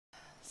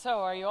So,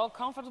 are you all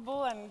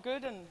comfortable and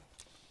good? And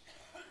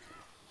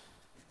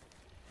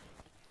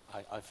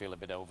I feel a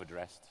bit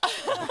overdressed. I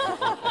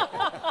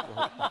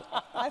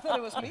thought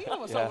it was me who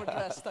was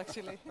overdressed,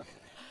 actually.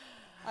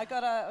 I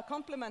got a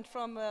compliment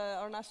from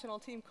our national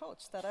team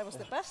coach that I was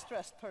the best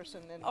dressed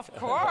person in. Of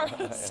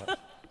course.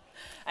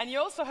 And you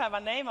also have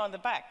a name on the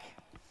back.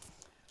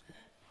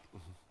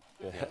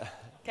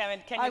 Kevin,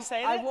 can you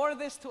say that? I wore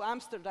this to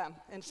Amsterdam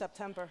in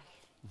September.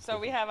 So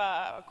we have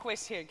a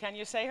quiz here. Can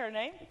you say her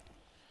name?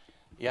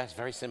 Yeah, it's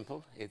very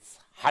simple. It's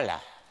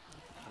Halla.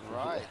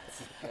 Right.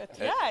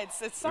 Yeah, it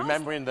sounds...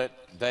 Remembering that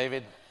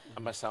David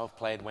and myself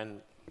played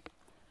when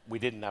we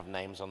didn't have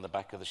names on the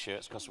back of the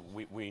shirts because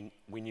we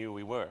knew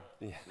we were.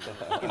 Yeah.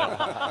 You know.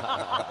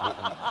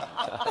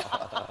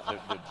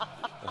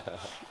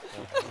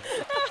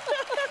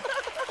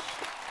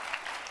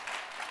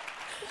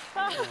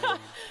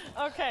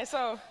 Okay,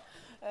 so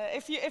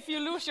if you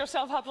lose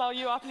yourself, Halla,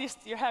 you at least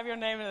you have your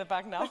name in the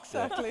back now.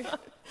 Exactly.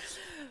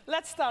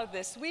 Let's start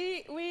this.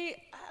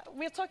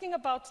 We're talking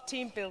about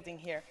team building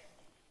here.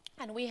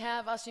 And we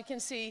have, as you can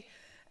see,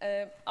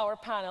 our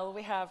panel,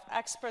 we have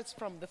experts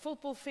from the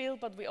football field,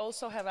 but we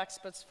also have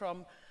experts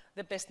from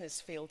the business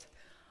field.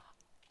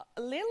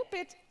 A little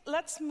bit,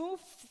 let's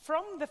move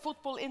from the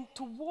football in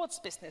towards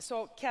business.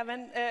 So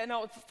Kevin,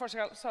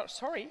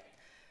 sorry,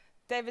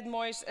 David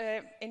Moyes,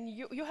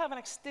 you have an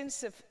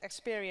extensive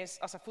experience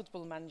as a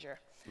football manager.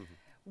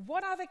 Mm-hmm.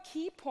 What are the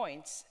key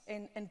points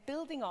in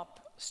building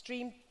up a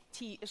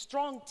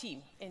strong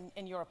team,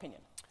 in your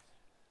opinion?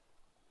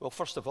 Well,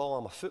 first of all,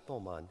 I'm a football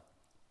man,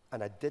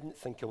 and I didn't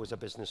think I was a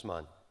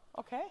businessman.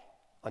 Okay.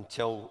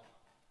 Until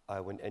I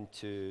went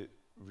into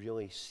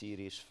really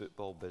serious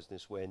football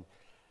business, when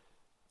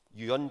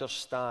you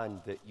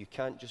understand that you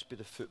can't just be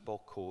the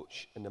football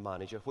coach and the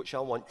manager, which I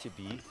want to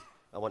be.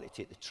 I want to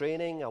take the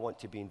training, I want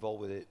to be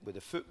involved with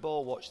the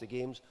football, watch the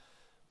games,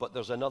 but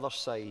there's another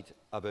side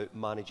about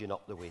managing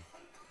up the way,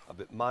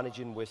 about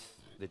managing with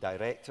the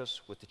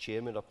directors, with the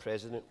chairman or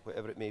president,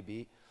 whatever it may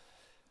be.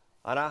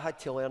 And I had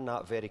to learn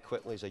that very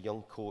quickly as a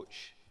young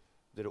coach,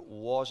 that it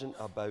wasn't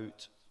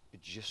about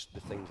just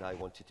the things I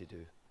wanted to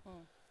do.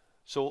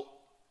 So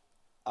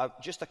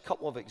just a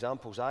couple of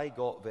examples I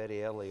got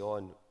very early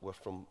on were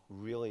from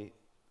really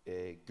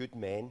good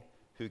men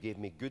who gave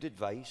me good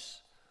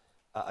advice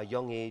at a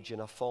young age,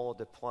 and I followed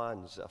the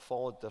plans, I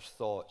followed their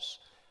thoughts.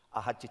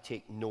 I had to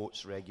take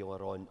notes regular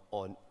on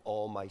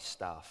all my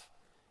staff.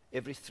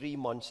 Every 3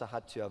 months I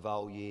had to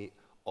evaluate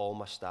all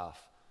my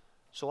staff.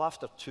 So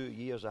after 2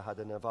 years I had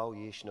an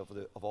evaluation of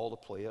all the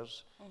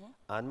players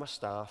and my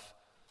staff,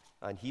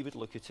 and he would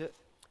look at it.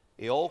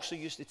 He also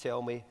used to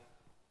tell me,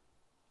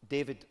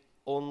 David,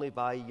 only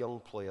buy young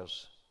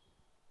players.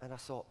 And I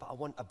thought, but I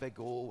want a big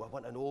O, I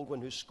want an old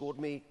one who scored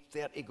me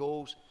 30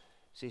 goals.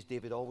 He says,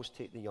 David, always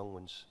take the young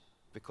ones,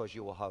 because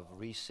you will have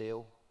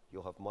resale,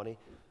 you'll have money.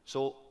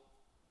 So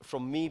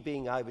from me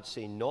being, I would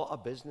say, not a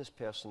business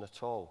person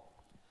at all,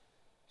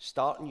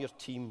 starting your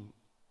team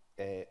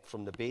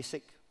from the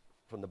basic,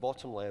 from the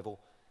bottom level,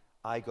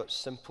 I got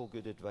simple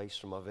good advice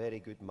from a very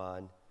good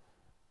man,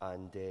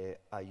 and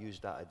I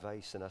used that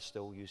advice and I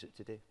still use it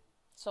today.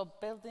 So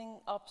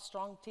building up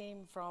strong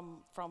team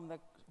from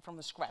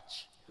the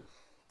scratch?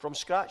 From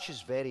scratch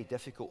is very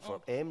difficult for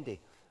MD,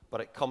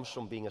 but it comes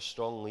from being a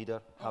strong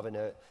leader, having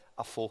a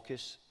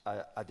focus,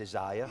 a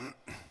desire.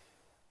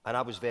 And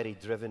I was very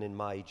driven in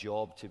my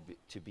job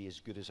to be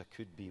as good as I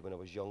could be when I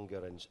was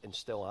younger, and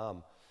still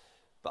am.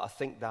 But I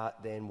think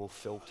that then will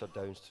filter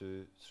down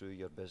through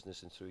your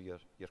business and through your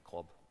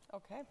club.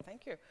 Okay,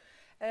 thank you.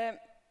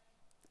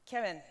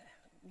 Kevin,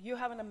 you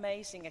have an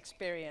amazing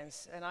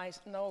experience, and I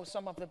know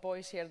some of the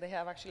boys here, they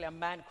have actually a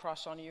man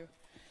crush on you.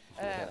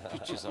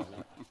 Pictures of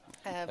me.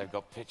 They've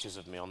got pictures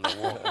of me on the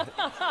wall.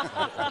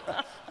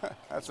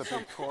 That's a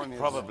bit corny.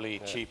 Probably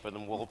cheaper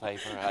than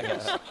wallpaper, I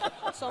guess.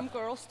 Some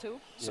girls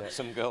too.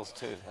 Some girls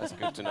too. That's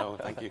good to know.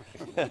 Thank you.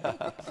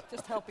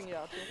 Just helping you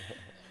out here.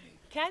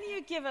 Can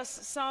you give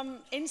us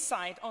some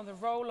insight on the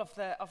role of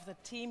the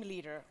team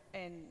leader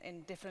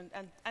in different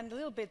and a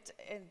little bit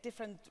in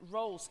different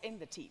roles in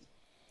the team?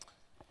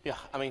 Yeah,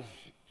 I mean,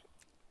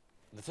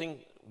 the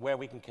thing where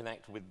we can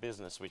connect with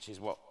business, which is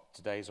what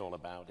today's all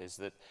about, is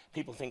that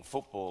people think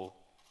football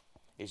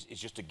is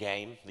just a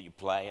game that you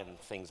play and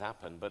things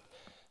happen, but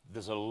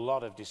there's a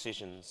lot of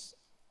decisions,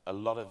 a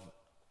lot of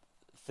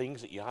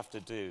things that you have to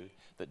do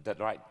that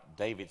like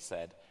David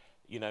said,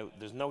 you know,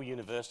 there's no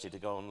university to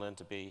go and learn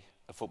to be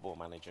a football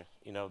manager.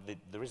 You know,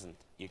 there isn't.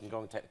 You can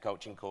go and take the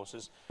coaching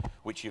courses,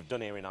 which you've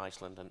done here in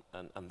Iceland,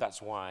 and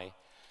that's why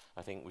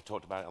I think we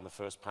talked about it on the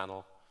first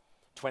panel.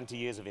 20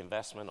 years of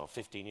investment or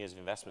 15 years of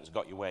investment has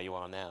got you where you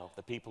are now.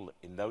 The people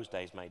in those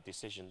days made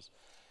decisions.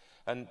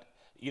 And,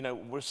 you know,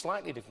 we're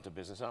slightly different to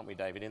business, aren't we,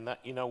 David, in that,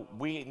 you know,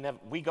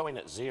 we go in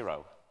at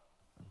zero,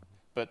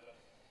 but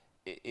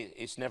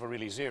it's never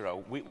really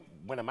zero.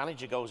 When a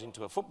manager goes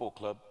into a football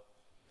club,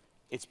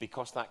 it's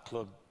because that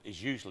club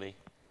is usually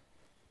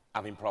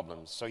having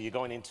problems. So you're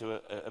going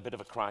into a bit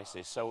of a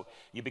crisis. So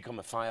you become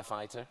a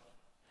firefighter.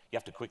 You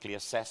have to quickly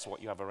assess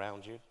what you have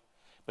around you.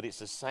 But it's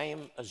the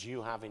same as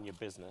you have in your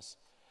business.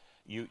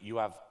 You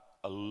have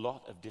a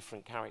lot of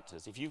different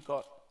characters. If you've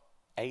got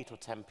 8 or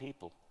 10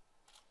 people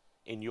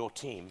in your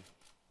team,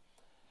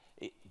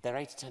 they're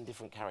 8 or 10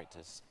 different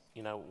characters.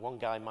 You know, one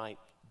guy might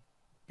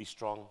be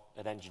strong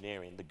at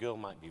engineering. The girl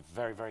might be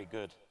very, very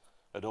good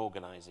at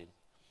organizing.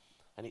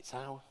 And it's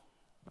how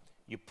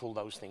you pull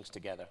those things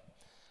together.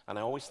 And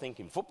I always think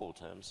in football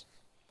terms,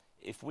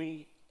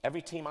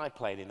 every team I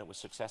played in that was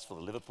successful,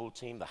 the Liverpool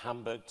team, the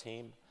Hamburg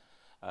team,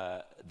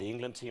 the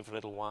England team for a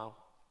little while,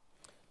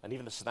 and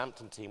even the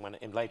Southampton team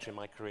later in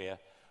my career,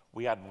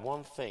 we had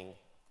one thing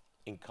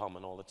in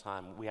common all the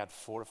time. We had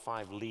 4 or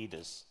 5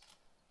 leaders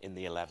in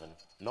the 11.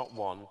 Not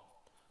 1,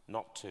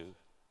 not 2,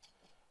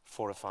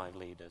 4 or 5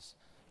 leaders.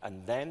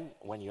 And then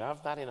when you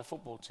have that in a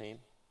football team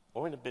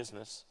or in a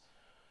business,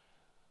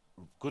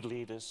 good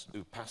leaders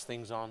who pass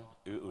things on,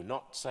 who are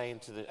not saying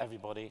to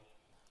everybody,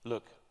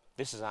 look,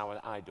 this is how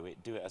I do it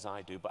as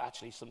I do, but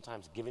actually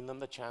sometimes giving them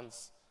the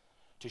chance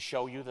to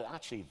show you that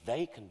actually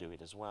they can do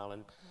it as well.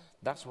 And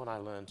that's what I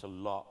learned a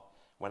lot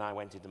when I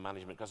went into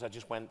management, because I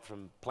just went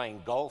from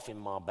playing golf in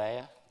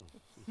Marbella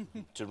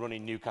to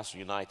running Newcastle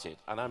United.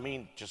 And I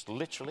mean, just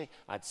literally,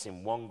 I'd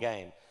seen one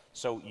game.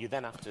 So you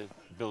then have to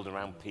build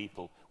around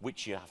people,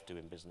 which you have to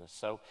in business.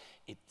 So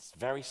it's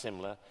very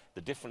similar.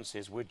 The difference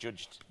is we're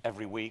judged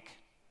every week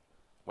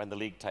when the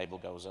league table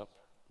goes up.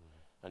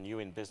 And you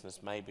in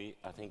business, maybe,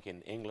 I think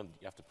in England,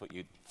 you have to put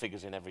your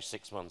figures in every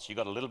 6 months. You've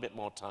got a little bit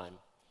more time.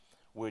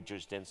 We're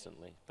judged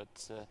instantly.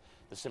 But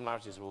the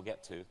similarities we'll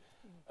get to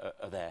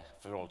are there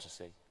for all to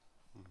see.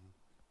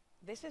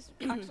 This is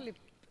actually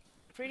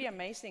pretty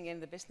amazing in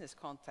the business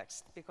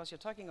context, because you're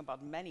talking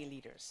about many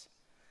leaders.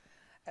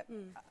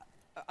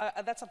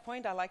 That's a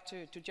point I like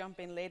to jump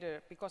in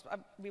later, because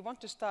we want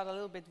to start a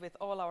little bit with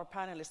all our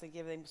panelists and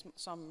give them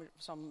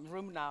some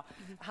room now.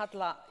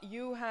 Halla,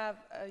 you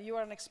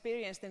are an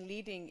experienced in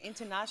leading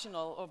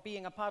international, or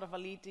being a part of a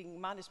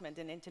leading management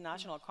in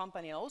international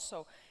company, and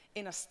also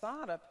in a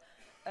startup.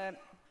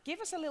 Give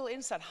us a little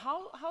insight.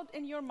 How,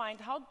 in your mind,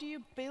 how do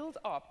you build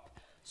up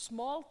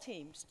small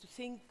teams to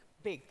think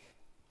big?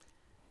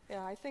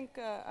 Yeah, I think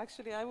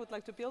actually I would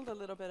like to build a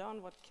little bit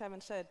on what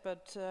Kevin said,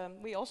 but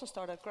we also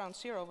start at ground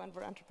zero when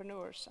we're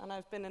entrepreneurs, and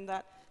I've been in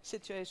that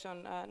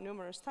situation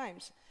numerous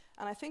times.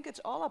 And I think it's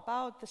all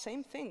about the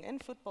same thing in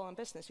football and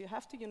business. You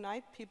have to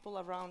unite people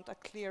around a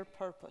clear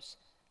purpose,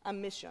 a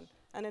mission.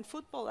 And in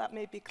football that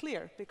may be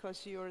clear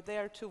because you're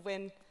there to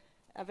win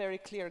a very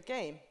clear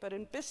game. But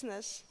in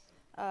business,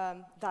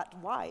 that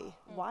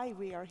why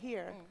we are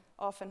here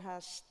often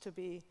has to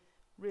be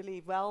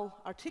really well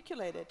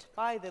articulated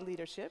by the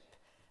leadership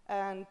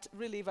and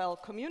really well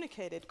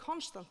communicated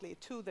constantly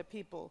to the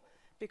people,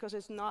 because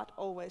it's not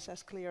always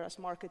as clear as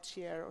market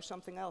share or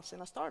something else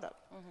in a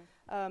startup.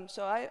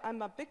 So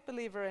I'm a big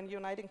believer in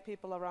uniting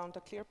people around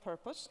a clear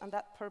purpose, and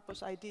that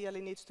purpose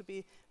ideally needs to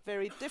be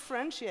very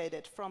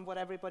differentiated from what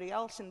everybody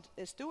else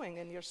is doing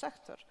in your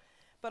sector.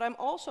 But I'm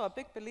also a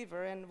big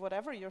believer in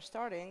whatever you're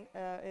starting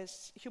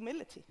is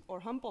humility or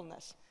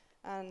humbleness.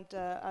 And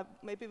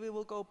maybe we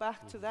will go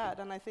back to that,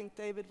 and I think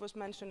David was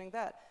mentioning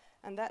that.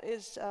 And that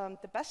is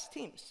the best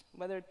teams,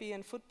 whether it be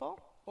in football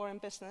or in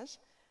business,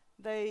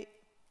 they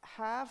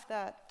have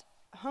that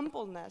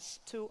humbleness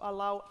to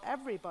allow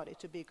everybody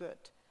to be good.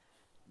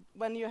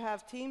 When you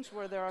have teams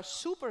where there are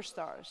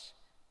superstars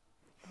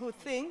who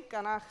think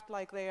and act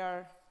like they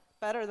are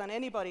better than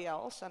anybody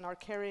else and are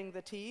carrying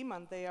the team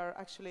and they are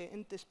actually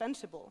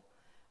indispensable,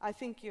 I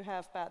think you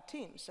have bad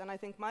teams. And I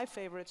think my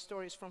favorite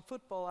stories from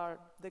football are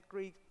the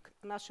Greek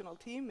national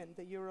team in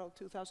the Euro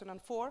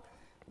 2004.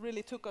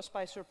 Really took us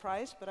by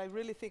surprise, but I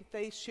really think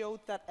they showed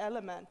that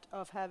element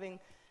of having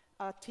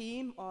a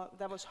team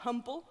that was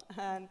humble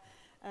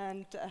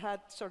and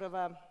had sort of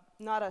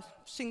not a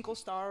single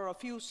star or a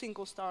few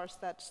single stars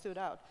that stood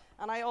out.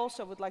 And I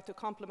also would like to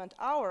compliment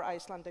our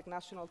Icelandic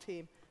national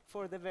team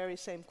for the very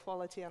same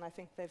quality, and I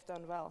think they've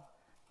done well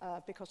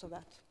because of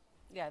that.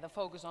 Yeah, the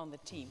focus on the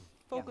team.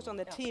 Focus on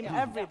the team.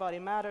 Everybody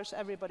matters,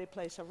 everybody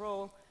plays a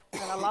role,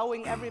 and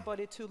allowing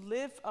everybody to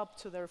live up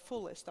to their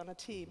fullest on a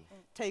team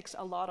takes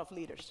a lot of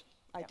leaders.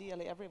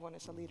 Ideally, everyone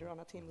is a leader on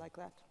a team like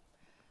that.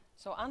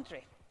 So,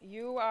 Andri,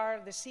 you are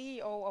the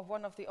CEO of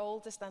one of the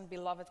oldest and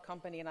beloved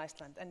company in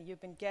Iceland, and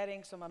you've been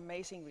getting some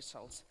amazing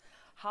results.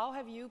 How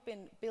have you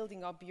been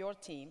building up your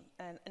team,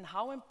 and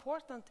how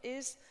important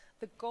is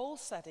the goal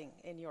setting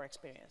in your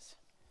experience?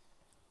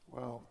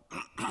 Well,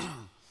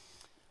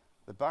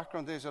 the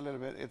background is a little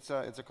bit, it's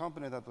a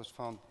company that was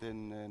founded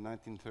in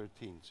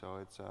 1913, so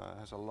it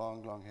has a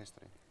long, long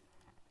history.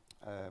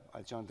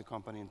 I joined the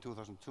company in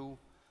 2002.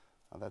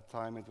 At that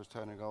time it was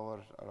turning over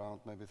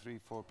around maybe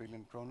 3-4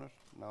 billion kroner.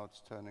 Now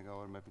it's turning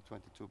over maybe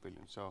 22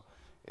 billion, so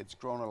it's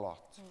grown a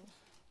lot.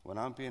 When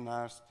I'm being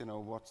asked, you know,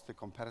 what's the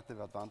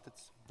competitive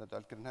advantage that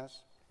Ölgerðin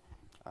has,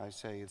 I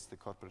say it's the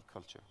corporate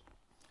culture.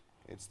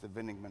 It's the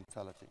winning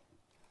mentality.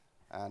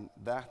 And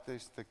that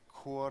is the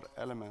core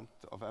element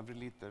of every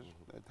leader.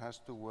 It has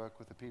to work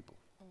with the people.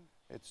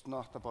 It's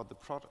not about the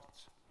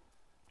product.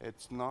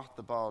 It's not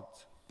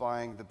about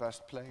buying the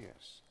best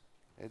players.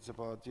 It's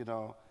about, you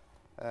know,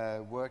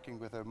 working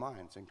with their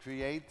minds and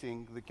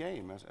creating the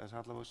game, as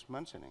Halla was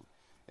mentioning.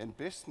 In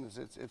business,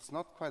 it's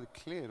not quite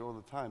clear all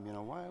the time, you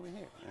know, why are we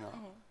here? You know,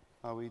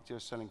 are we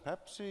just selling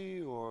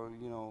Pepsi, or,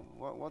 you know,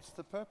 what's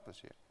the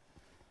purpose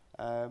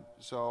here?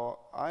 So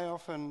I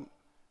often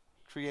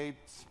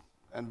create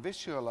and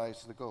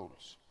visualize the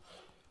goals.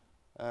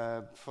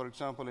 For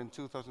example, in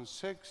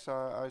 2006,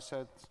 I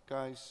said,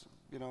 guys,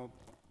 you know,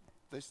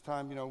 this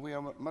time, you know, we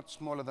are much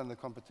smaller than the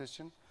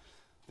competition.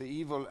 The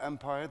evil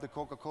empire, the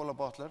Coca-Cola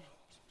bottler,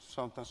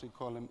 sometimes we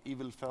call him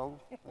Evil Fell.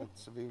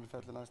 That's Evil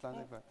Fell in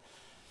Icelandic. But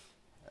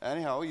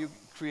anyhow, you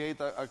create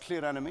a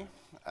clear enemy,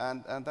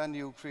 and then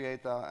you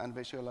create and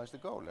visualize the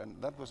goal.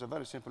 And that was a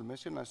very simple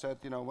mission. I said,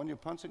 you know, when you're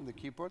punching the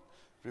keyboard,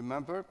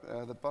 remember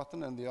the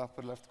button in the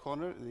upper left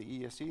corner, the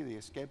ESC, the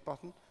escape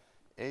button,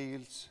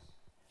 Egil's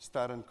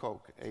Star and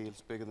Coke.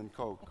 Egil's bigger than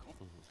Coke.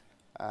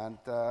 And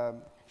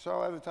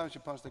so every time she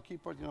punches the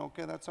keyboard, you know,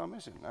 okay, that's our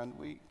mission. And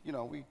we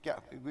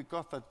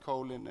got that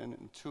goal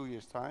in 2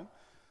 years' time.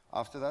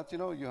 After that, you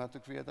know, you had to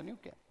create a new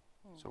game.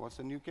 So what's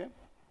the new game?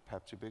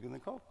 Pepsi bigger than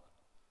Coke.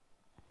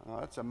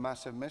 That's a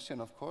massive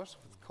mission, of course,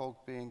 with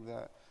Coke being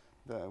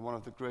one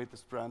of the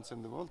greatest brands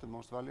in the world, the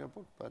most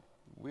valuable. But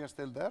we are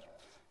still there,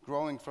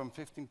 growing from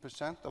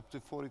 15% up to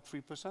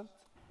 43%.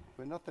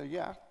 We're not there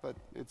yet, but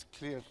it's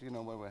clear, you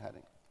know, where we're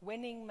heading.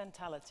 Winning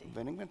mentality.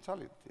 Winning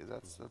mentality,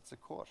 that's the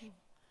core.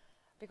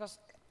 Because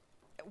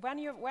when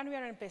we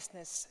are in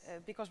business,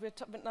 because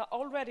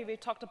already we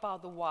talked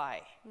about the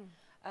why.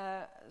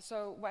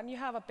 So when you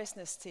have a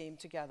business team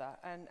together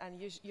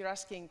and you're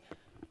asking,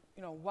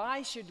 you know,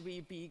 why should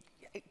we be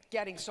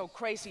getting so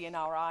crazy in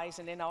our eyes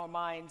and in our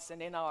minds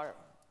and in our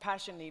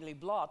passionately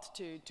blood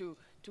to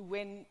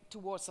win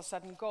towards a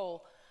certain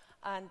goal?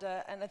 And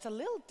it's a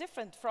little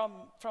different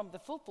from the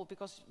football,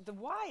 because the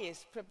why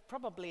is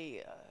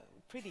probably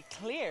pretty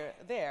clear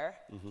there.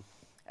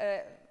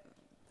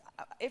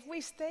 If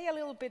we stay a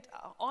little bit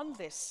on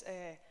this,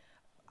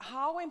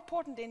 how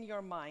important in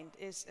your mind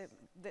is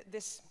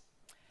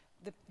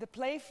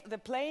the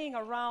playing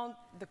around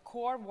the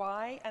core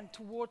why and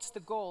towards the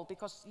goal?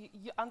 Because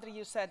Andri,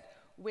 you said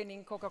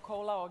winning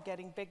Coca-Cola or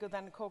getting bigger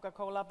than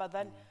Coca-Cola, but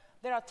then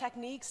there are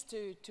techniques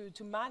to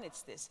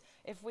manage this.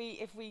 If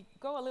we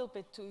go a little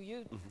bit to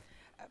you,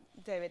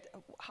 David,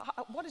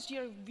 what is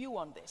your view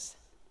on this?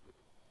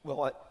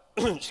 Well,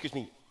 excuse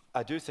me,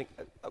 I do think,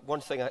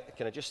 one thing,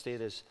 can I just say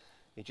this,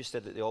 you just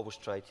said that they always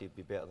try to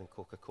be better than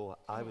Coca-Cola.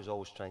 I was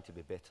always trying to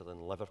be better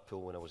than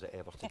Liverpool when I was at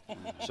Everton.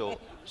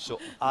 so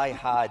I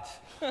had,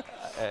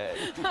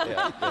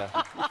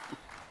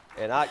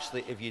 and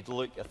actually, if you'd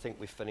look, I think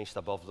we finished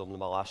above them in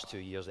my last 2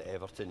 years at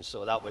Everton,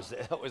 so that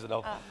was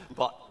enough.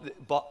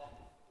 But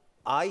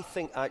I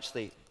think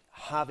actually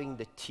having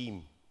the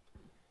team,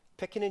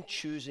 picking and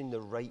choosing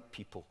the right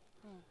people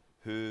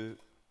who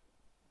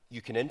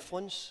you can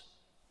influence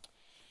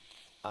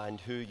and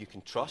who you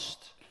can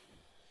trust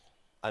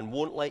and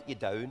won't let you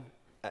down,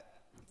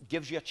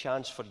 gives you a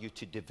chance for you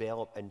to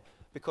develop. And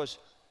because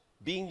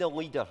being the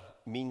leader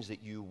means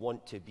that you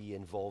want to be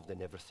involved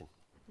in everything.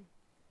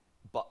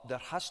 But there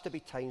has to be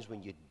times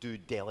when you do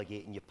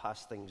delegate and you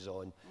pass things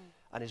on.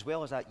 And as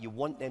well as that, you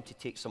want them to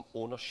take some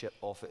ownership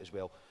of it as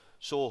well.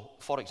 So,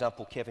 for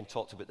example, Kevin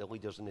talked about the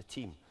leaders in the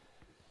team.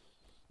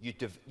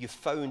 You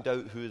found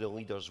out who the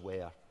leaders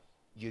were.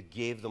 You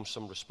gave them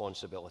some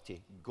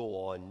responsibility.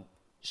 Go on.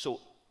 So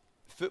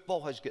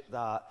football has got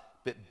that,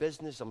 but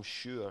business, I'm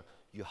sure,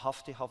 you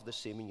have to have the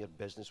same in your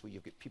business, where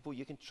you've got people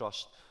you can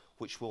trust,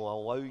 which will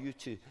allow you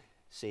to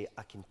say,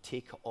 I can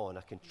take it on,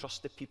 I can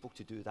trust the people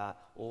to do that,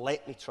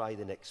 let me try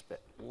the next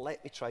bit,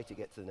 let me try to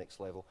get to the next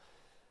level.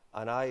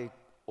 And I,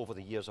 over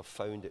the years, have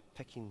found that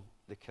picking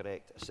the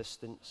correct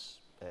assistants,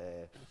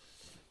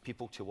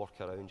 people to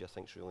work around you, I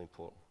think is really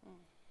important.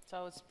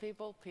 So it's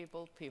people,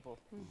 people, people.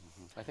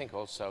 I think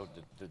also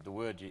the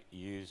word you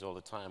use all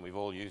the time, we've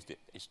all used it,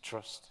 is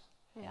trust.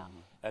 Yeah.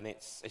 And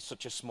it's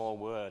such a small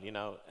word, you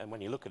know, and when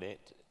you look at it,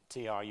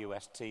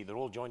 T-R-U-S-T, they're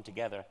all joined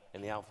together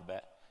in the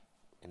alphabet,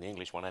 in the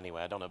English one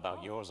anyway. I don't know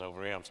about yours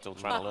over here, I'm still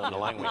trying to learn the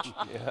language.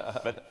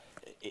 But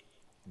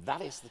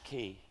that is the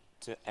key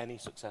to any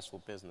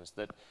successful business,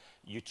 that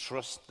you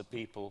trust the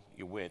people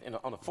you're with.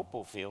 On a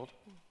football field,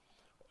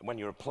 when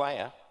you're a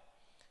player,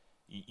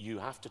 you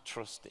have to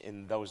trust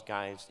in those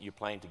guys you're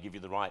playing to give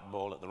you the right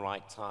ball at the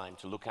right time,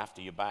 to look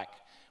after your back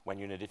when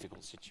you're in a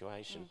difficult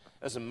situation.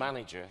 As a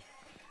manager,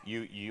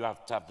 you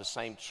have to have the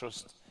same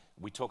trust.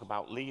 We talk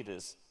about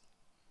leaders.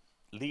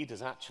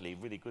 Leaders, actually,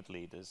 really good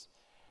leaders,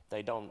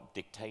 they don't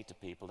dictate to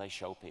people, they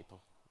show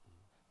people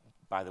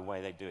by the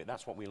way they do it.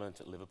 That's what we learned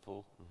at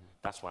Liverpool.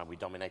 That's why we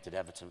dominated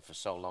Everton for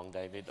so long,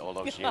 David, all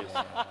those years.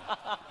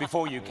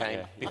 Before you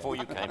came.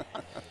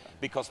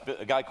 Because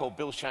a guy called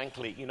Bill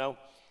Shankly, you know,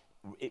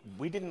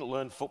 we didn't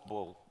learn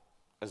football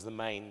as the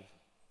main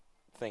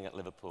thing at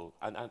Liverpool.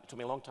 And it took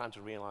me a long time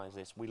to realize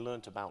this. We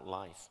learnt about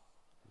life.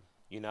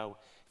 You know,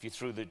 if you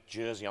threw the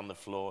jersey on the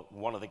floor,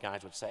 one of the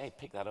guys would say, hey,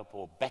 pick that up,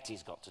 or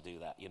Betty's got to do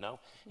that, you know.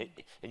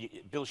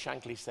 Bill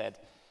Shankly said,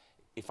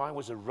 if I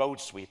was a road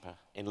sweeper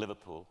in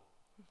Liverpool,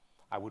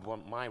 I would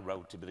want my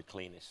road to be the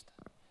cleanest.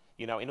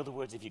 You know, in other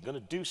words, if you're going to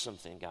do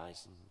something,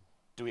 guys,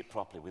 do it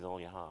properly with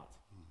all your heart.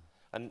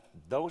 And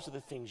those are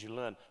the things you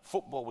learn.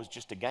 Football was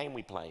just a game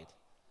we played.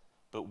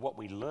 But what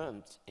we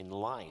learned in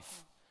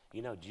life,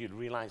 you know, do you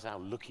realize how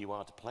lucky you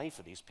are to play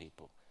for these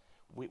people?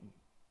 We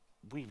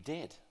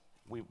did.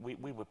 We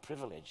were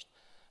privileged.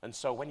 And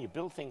so when you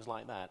build things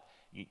like that,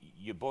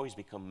 your boys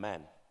become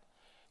men.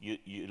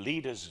 Your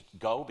leaders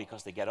go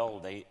because they get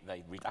old. They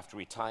have to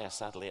retire,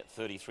 sadly, at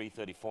 33,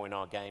 34 in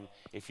our game.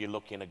 If you're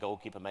lucky in a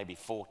goalkeeper, maybe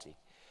 40.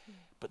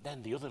 But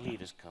then the other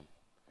leaders come.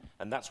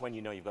 And that's when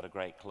you know you've got a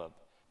great club,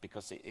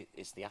 because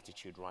it's the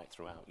attitude right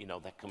throughout. You know,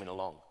 they're coming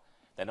along.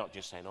 They're not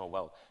just saying, oh,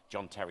 well,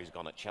 John Terry's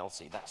gone at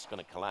Chelsea. That's going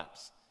to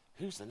collapse.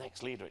 Who's the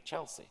next leader at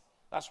Chelsea?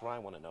 That's what I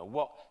want to know.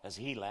 What has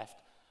he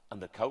left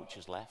and the coach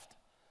has left,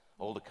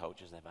 all the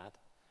coaches they've had,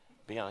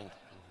 behind?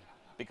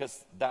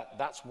 Because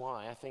that's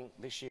why I think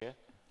this year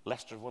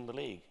Leicester have won the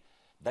league.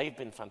 They've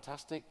been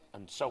fantastic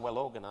and so well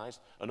organised,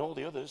 and all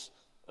the others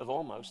have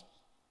almost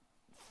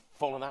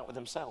fallen out with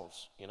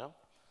themselves, you know?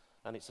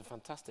 And it's a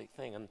fantastic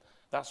thing, and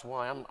that's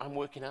why I'm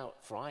working out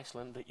for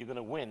Iceland that you're going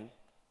to win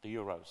the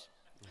Euros.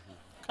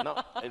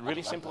 No, a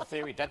really simple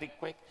theory, dead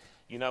quick.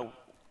 You know,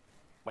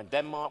 when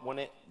Denmark won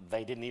it,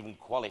 they didn't even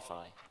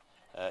qualify.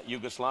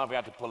 Yugoslavia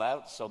had to pull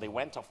out, so they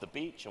went off the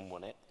beach and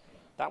won it.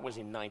 That was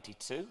in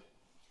 '92.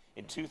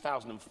 In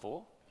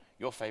 2004,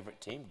 your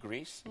favourite team,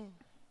 Greece,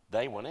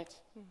 they won it.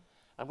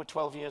 And we're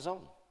 12 years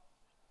on.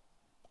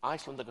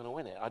 Iceland are going to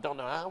win it. I don't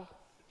know how,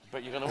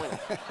 but you're going to win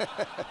it.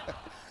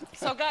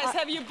 So guys,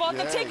 have you bought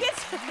the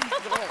tickets?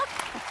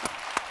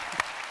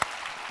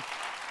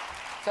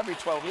 It's every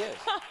 12 years.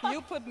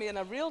 You put me in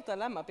a real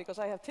dilemma because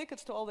I have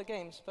tickets to all the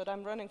games, but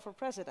I'm running for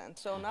president.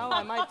 So now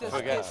I might just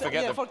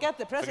forget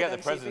the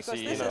presidency,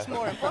 because this is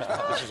more important.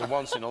 This is a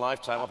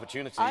once-in-a-lifetime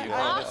opportunity.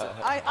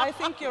 I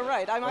think you're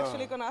right. I'm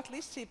actually going to at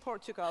least see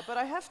Portugal. But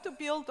I have to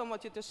build on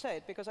what you just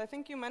said, because I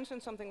think you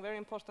mentioned something very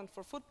important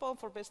for football,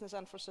 for business,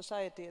 and for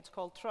society. It's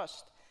called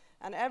trust.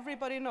 And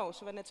everybody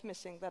knows when it's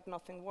missing that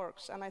nothing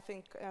works. And I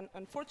think, and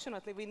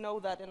unfortunately, we know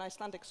that in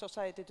Icelandic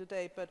society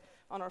today, but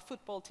on our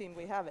football team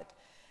we have it.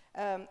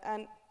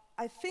 And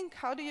I think,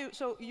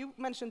 so you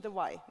mentioned the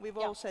why. We've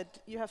all said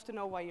you have to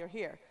know why you're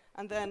here.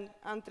 And then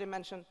Andri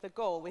mentioned the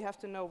goal. We have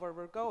to know where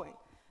we're going.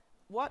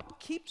 What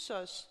keeps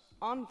us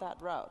on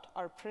that route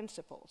are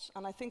principles.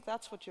 And I think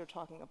that's what you're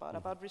talking about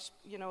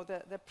you know,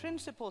 the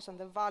principles and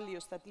the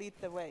values that lead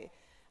the way.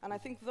 And I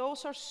think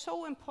those are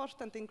so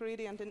important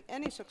ingredient in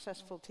any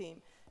successful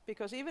team,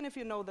 because even if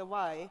you know the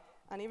why,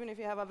 and even if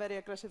you have a very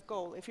aggressive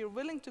goal, if you're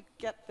willing to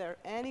get there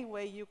any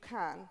way you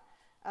can,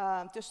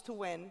 just to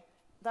win,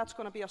 that's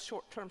going to be a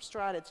short-term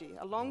strategy.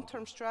 A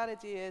long-term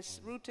strategy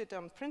is rooted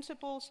on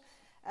principles,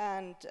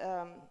 and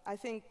I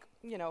think,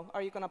 you know,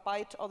 are you going to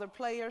bite other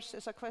players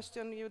is a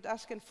question you'd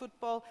ask in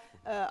football.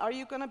 Are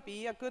you going to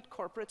be a good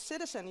corporate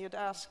citizen, you'd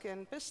ask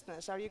in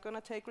business. Are you going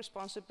to take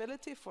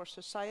responsibility for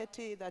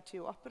society that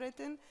you operate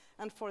in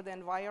and for the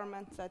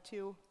environment that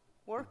you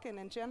work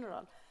in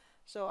general?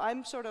 So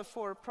I'm sort of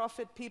for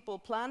profit, people,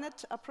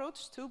 planet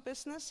approach to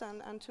business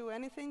and to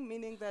anything,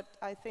 meaning that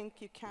I think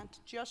you can't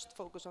just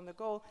focus on the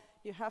goal,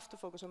 you have to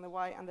focus on the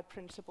why and the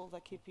principle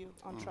that keep you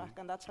on track,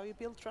 and that's how you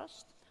build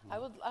trust. I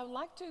would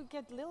like to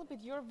get a little bit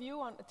your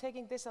view on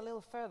taking this a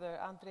little further,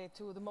 Andri,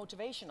 to the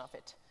motivation of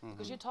it.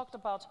 Because you talked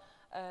about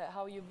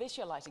how you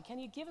visualize it. Can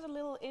you give us a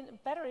little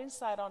better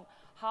insight on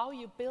how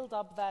you build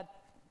up that,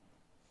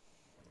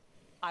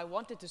 I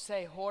wanted to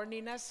say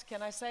horniness,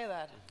 can I say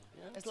that?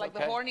 Yeah, it's like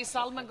the horny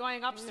salmon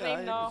going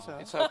upstream, no?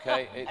 It's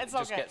okay, it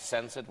just gets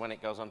censored when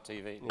it goes on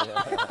TV.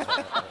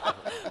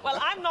 Well,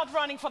 I'm not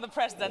running for the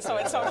president, so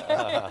it's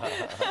okay.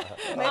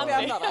 Maybe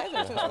I'm not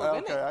either, since we're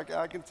winning. Okay,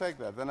 I can take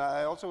that. And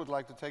I also would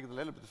like to take it a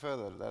little bit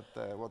further,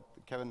 that what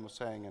Kevin was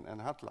saying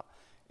and Halla.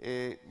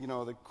 You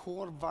know, the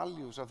core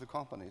values of the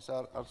companies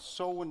are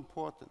so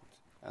important,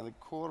 and the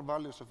core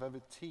values of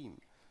every team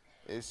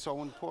is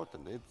so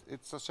important.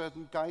 It's a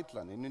certain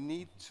guideline, and you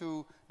need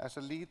to, as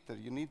a leader,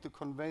 you need to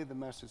convey the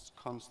message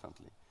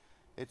constantly.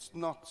 It's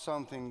not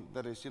something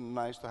that is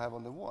nice to have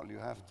on the wall. You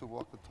have to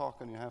walk the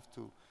talk, and you have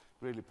to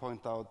really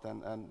point out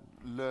and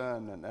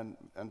learn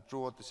and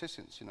draw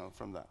decisions, you know,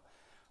 from that.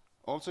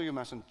 Also, you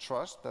mentioned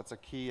trust, that's a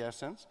key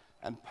essence,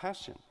 and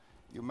passion.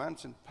 You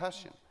mentioned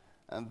passion,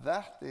 and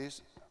that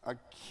is a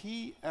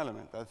key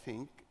element, I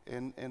think,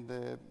 in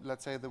the,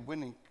 let's say, the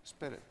winning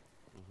spirit.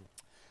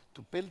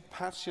 To build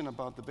passion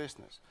about the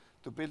business,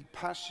 to build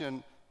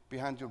passion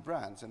behind your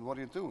brands and what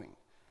you're doing.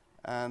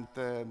 And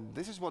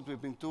this is what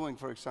we've been doing,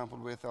 for example,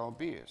 with our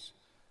beers.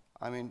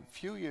 I mean, a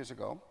few years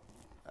ago,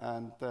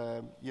 and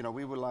you know,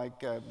 we were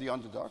like the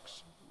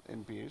underdogs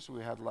in beers.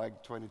 We had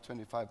like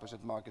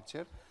 20-25% market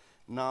share.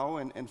 Now,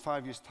 in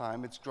 5 years'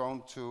 time, it's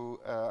grown to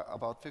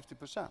about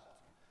 50%.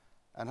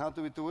 And how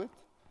do we do it?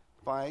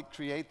 By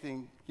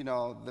creating, you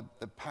know,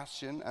 the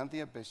passion and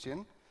the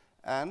ambition,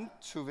 and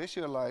to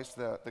visualize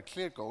the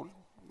clear goal,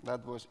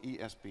 that was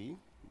ESB,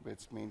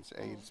 which means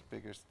ales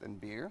bigger than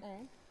beer.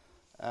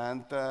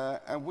 And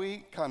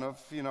we kind of,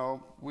 you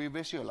know, we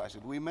visualize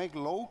it. We make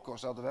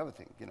logos out of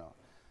everything, you know.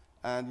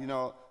 And, you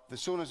know,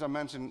 as soon as I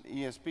mention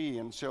ESB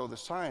and show the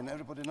sign,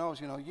 everybody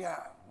knows, yeah,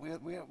 we're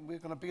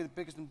going to be the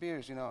biggest in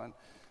beers, and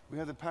we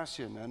have the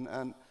passion.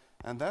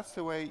 And that's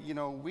the way,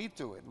 we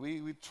do it.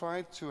 We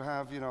try to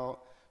have,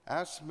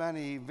 as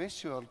many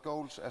visual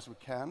goals as we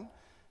can.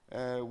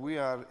 We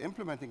are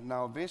implementing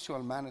now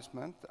visual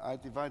management. I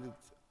divided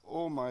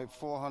all my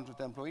 400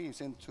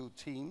 employees into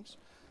teams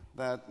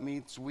that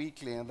meets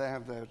weekly, and they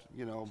have their,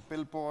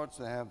 billboards,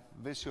 they have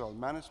visual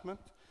management.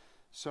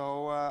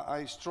 So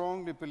I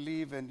strongly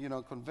believe in,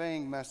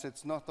 conveying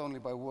message not only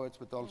by words,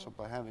 but also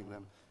by having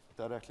them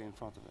directly in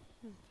front of them.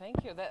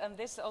 Thank you. And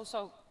this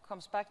also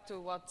comes back to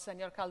what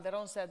Senor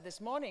Calderon said this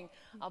morning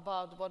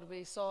about what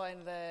we saw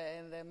in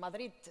the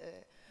Madrid,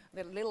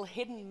 the little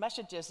hidden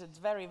messages. It's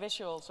very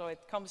visual, so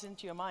it comes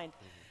into your mind.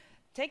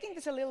 Taking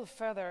this a little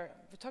further,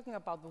 we're talking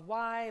about the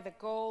why, the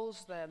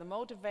goals, the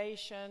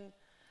motivation,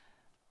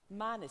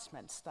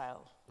 management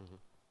style.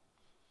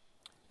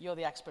 You're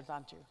the expert,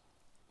 aren't you?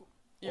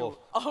 You.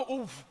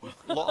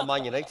 A lot of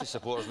Man United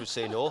supporters would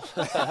say no.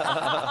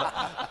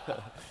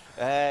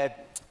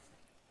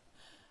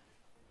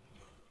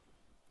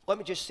 Let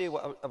me just say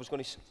what I was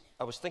going to say.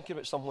 I was thinking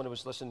about something when I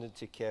was listening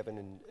to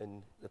Kevin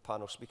and the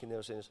panel speaking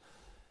there, saying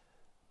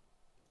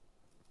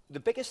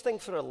the biggest thing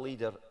for a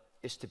leader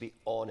is to be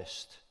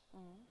honest.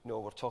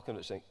 We're talking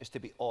about saying is to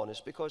be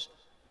honest, because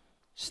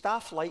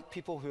staff like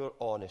people who are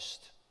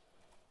honest.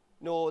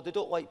 No, they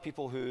don't like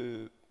people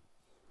who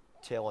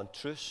tell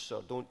untruths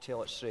or don't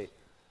tell it straight.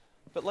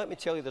 But let me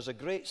tell you, there's a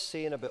great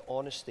saying about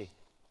honesty.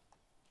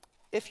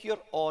 If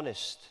you're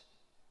honest,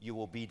 you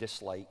will be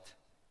disliked.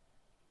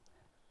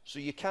 So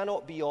you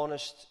cannot be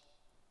honest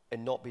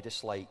and not be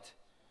disliked.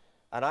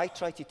 And I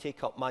try to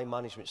take up my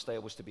management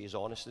style was to be as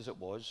honest as it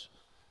was.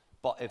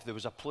 But if there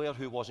was a player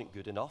who wasn't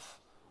good enough,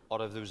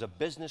 or if there was a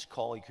business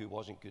colleague who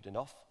wasn't good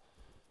enough,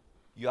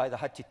 you either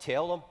had to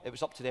tell them, it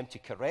was up to them to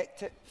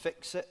correct it,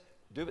 fix it,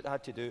 do what they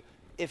had to do.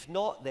 If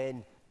not,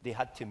 then they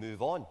had to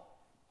move on.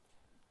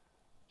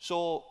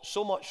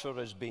 So much for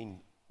us being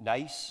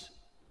nice,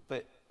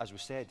 but as we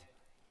said,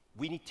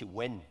 we need to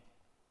win.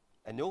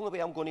 And the only way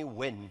I'm going to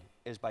win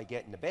is by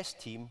getting the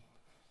best team,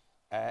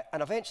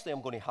 and eventually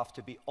I'm going to have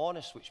to be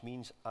honest, which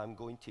means I'm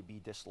going to be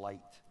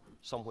disliked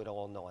somewhere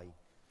along the line.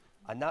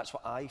 And that's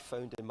what I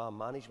found in my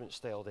management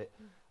style, that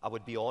I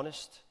would be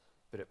honest,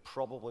 but it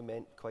probably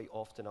meant quite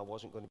often I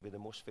wasn't going to be the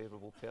most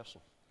favourable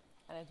person.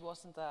 And it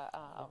wasn't a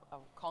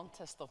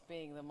contest of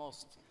being the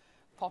most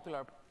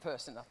popular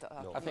person at the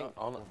I think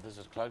there's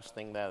a close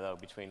thing there, though,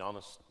 between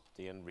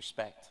honesty and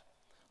respect.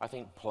 I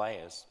think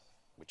players,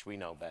 which we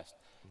know best,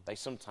 they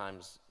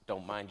sometimes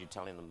don't mind you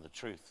telling them the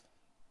truth.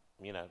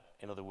 In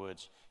other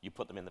words, you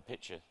put them in the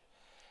picture.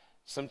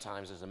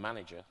 Sometimes as a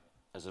manager,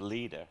 as a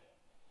leader,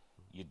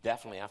 you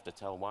definitely have to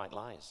tell white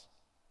lies.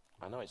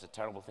 I know it's a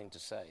terrible thing to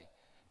say,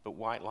 but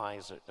white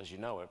lies, as you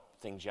know, are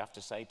things you have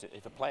to say.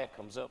 If a player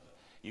comes up,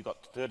 you've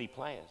got 30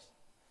 players,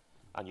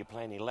 and you're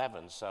playing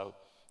 11, so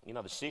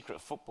the secret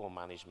of football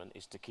management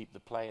is to keep the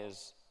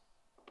players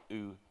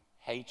who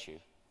hate you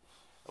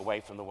away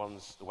from the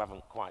ones who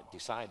haven't quite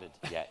decided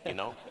yet,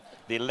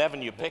 The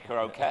 11 you pick are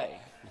okay.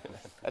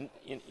 And,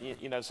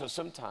 so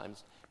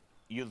sometimes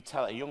you'll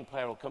tell a young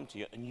player will come to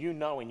you, and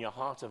in your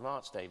heart of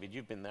hearts, David,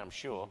 you've been there, I'm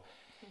sure,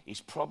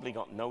 he's probably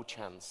got no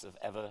chance of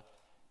ever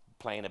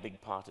playing a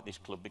big part at this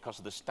club because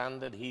of the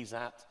standard he's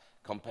at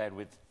compared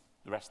with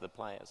the rest of the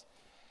players.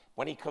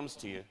 When he comes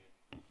to you,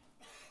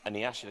 and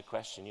he asks you the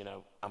question,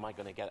 have I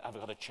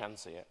got a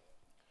chance here?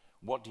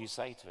 What do you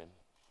say to him?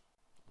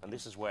 And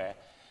this is where,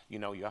 you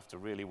have to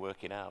really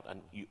work it out.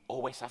 And you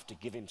always have to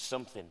give him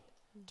something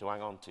to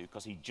hang on to,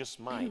 because he just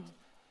might,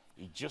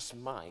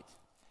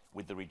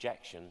 with the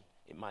rejection,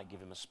 it might give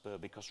him a spur,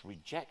 because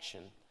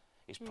rejection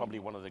is probably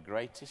one of the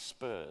greatest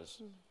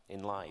spurs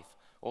in life.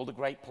 All the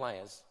great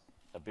players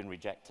have been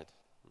rejected.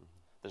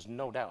 There's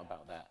no doubt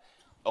about that.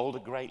 All the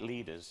great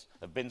leaders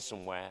have been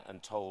somewhere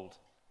and told,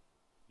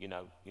 you're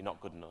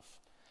not good enough.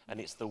 And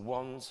it's the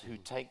ones who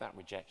take that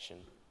rejection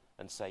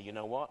and say, you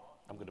know what,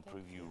 I'm going to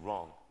prove you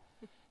wrong.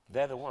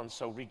 They're the ones.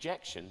 So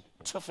rejection,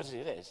 tough as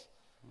it is,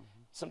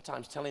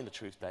 sometimes telling the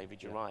truth,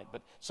 David, you're right,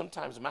 but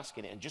sometimes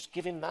masking it and just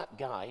giving that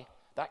guy,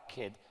 that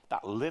kid,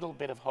 that little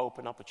bit of hope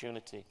and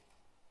opportunity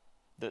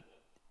that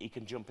he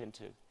can jump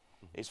into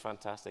is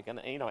fantastic. And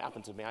it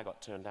happened to me. I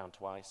got turned down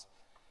twice.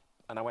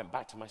 And I went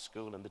back to my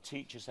school, and the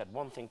teacher said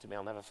one thing to me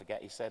I'll never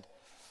forget. He said,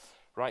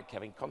 right,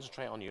 Kevin,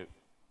 concentrate on your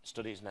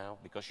studies now,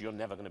 because you're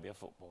never going to be a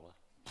footballer.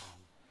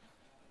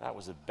 That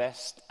was the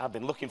best. I've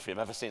been looking for him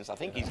ever since. I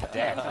think he's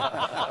dead. But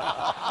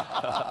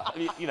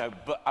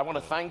I want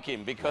to thank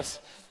him, because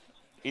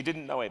he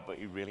didn't know it, but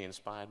he really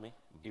inspired me.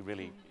 He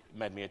really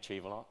made me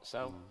achieve a lot.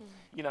 So,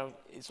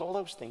 it's all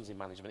those things in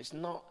management. It's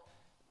not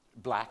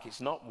black,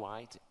 it's not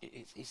white,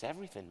 it's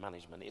everything,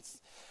 management.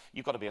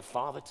 You've got to be a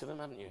father to them,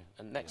 haven't you?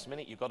 And next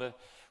minute, you've got to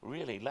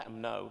really let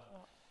them know,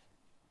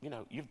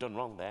 you've done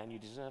wrong there and you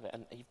deserve it.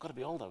 And you've got to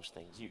be all those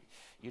things.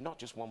 You're not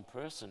just one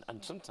person.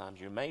 And sometimes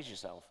you amaze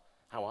yourself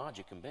how hard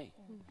you can be.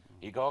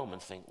 You go home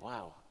and think,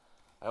 wow,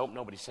 I hope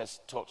nobody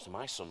talks to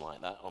my son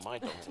like that, or my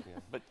daughter.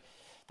 But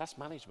That's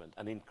management.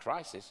 And in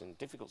crisis, in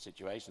difficult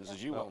situations,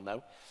 as you well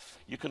know,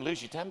 you can lose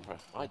your temper.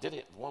 I did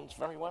it once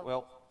very well.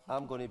 Well,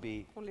 I'm going to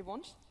be... Only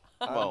once?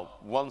 Well,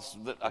 once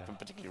that I can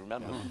particularly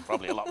remember,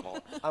 probably a lot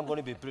more. I'm going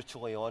to be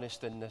brutally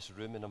honest in this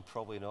room, and I'm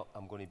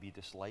going to be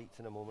disliked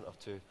in a moment or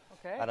two.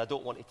 Okay. And I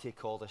don't want to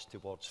take all this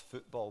towards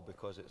football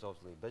because it's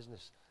obviously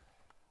business.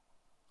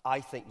 I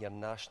think your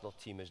national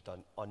team has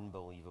done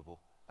unbelievable,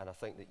 and I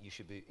think that you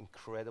should be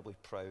incredibly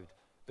proud,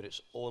 but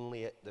it's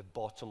only at the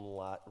bottom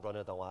run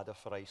of the ladder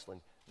for Iceland.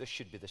 This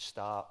should be the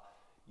start.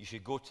 You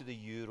should go to the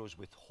Euros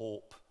with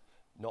hope,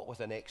 not with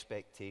an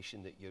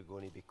expectation that you're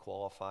going to be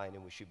qualifying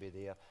and we should be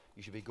there.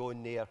 You should be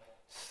going there,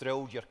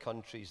 thrill your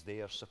countries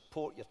there,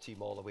 support your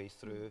team all the way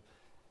through.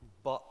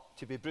 But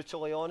to be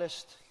brutally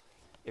honest,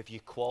 if you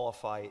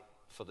qualify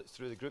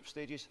through the group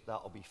stages,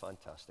 that'll be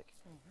fantastic.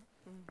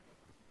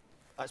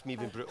 That's me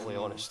being brutally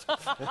honest.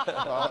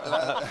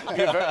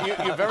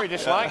 You're very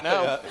disliked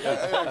now.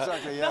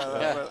 Exactly,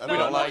 yeah. We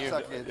don't like you.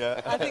 Exactly.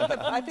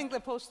 I think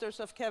the posters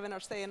of Kevin are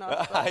staying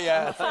up.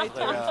 Yeah. I'm afraid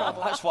you're in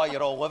trouble. That's why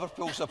you're all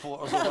Liverpool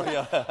supporters over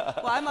here.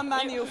 Well, I'm a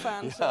Man U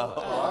fan, so...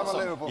 I'm a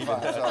Liverpool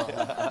fan,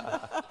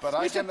 so... But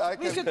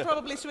we should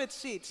probably switch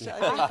seats. I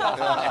think.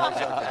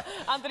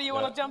 Andri, you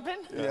want to jump in?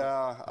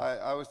 Yeah,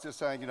 I was just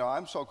saying,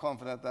 I'm so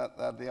confident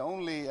that the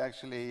only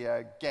actually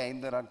game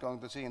that I'm going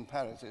to see in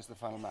Paris is the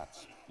final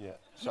match. Yeah.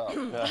 So,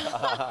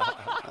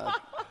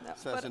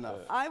 says enough.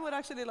 I would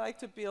actually like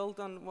to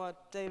build on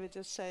what David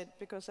just said,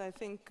 because I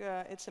think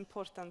it's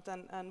important.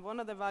 And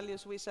one of the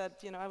values we said,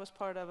 I was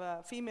part of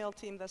a female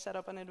team that set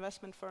up an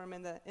investment firm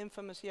in the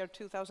infamous year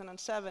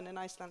 2007 in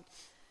Iceland.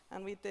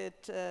 And we did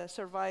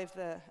survive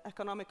the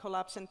economic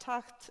collapse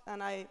intact.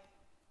 And I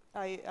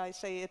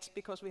say it's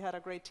because we had a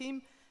great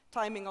team.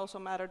 Timing also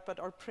mattered, but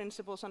our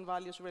principles and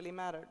values really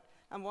mattered.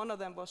 And one of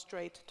them was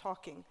straight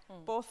talking,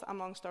 both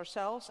amongst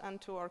ourselves and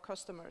to our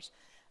customers.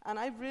 And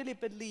I really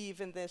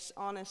believe in this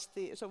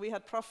honesty. So we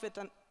had profit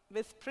and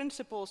with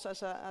principles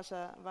as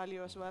a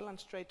value as well, and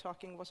straight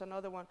talking was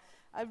another one.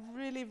 I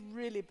really,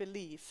 really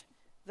believe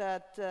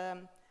that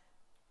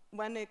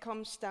when it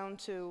comes down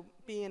to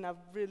being a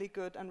really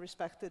good and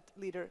respected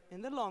leader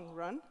in the long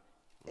run,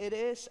 it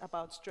is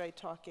about straight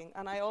talking.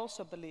 And I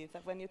also believe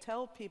that when you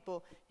tell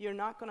people you're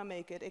not going to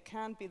make it, it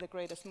can be the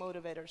greatest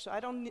motivator. So I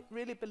don't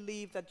really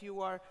believe that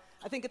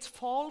I think it's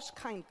false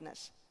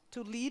kindness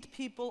to lead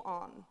people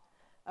on,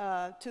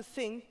 to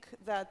think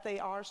that they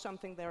are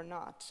something they're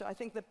not. So I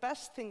think the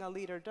best thing a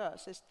leader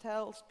does is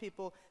tells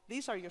people,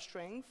 these are your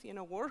strengths,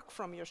 work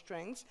from your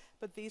strengths,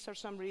 but these are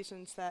some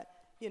reasons that,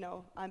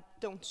 I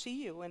don't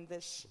see you in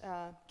this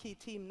key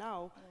team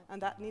now,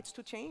 and that needs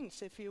to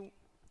change if you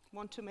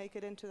want to make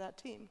it into that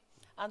team.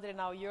 Andri,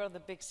 now you're the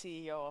big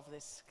CEO of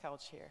this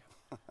couch here.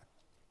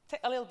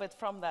 A little bit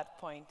from that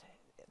point,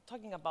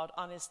 talking about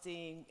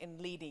honesty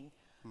in leading,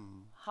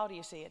 how do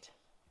you see it?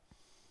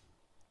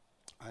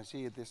 I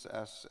see this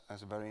as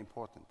very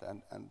important,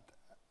 and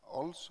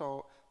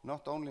also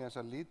not only as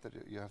a leader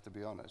you have to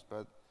be honest,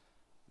 but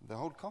the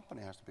whole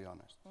company has to be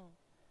honest,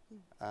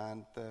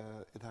 and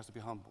it has to be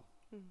humble,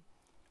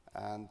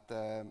 and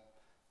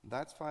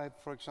that's why,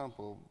 for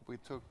example, we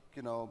took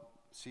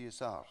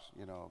CSR,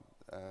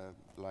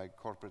 like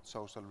corporate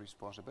social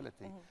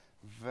responsibility,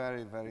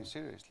 very, very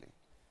seriously.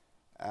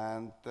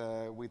 And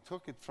we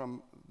took it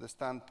from the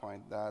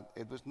standpoint that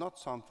it was not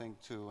something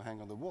to hang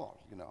on the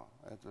wall,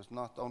 It was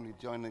not only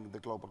joining the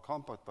Global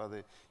Compact by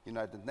the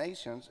United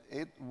Nations,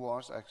 it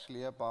was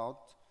actually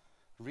about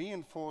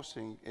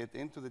reinforcing it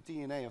into the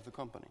DNA of the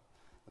company,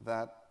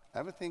 that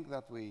everything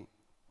that we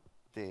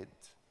did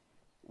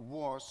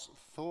was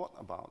thought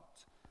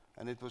about,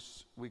 and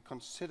we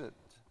considered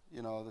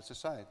the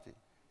society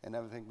and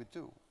everything we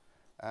do.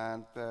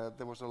 And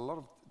there was a lot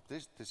of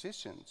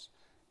decisions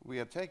we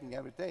are taking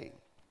every day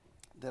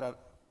that are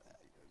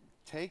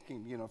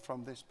taking,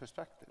 from this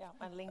perspective. Yeah,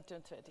 and linked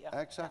into it, yeah.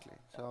 Exactly.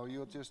 Yeah. So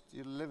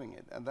you're living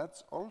it. And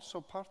that's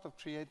also part of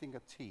creating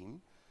a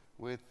team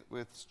with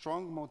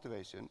strong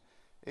motivation.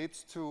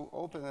 It's to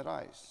open their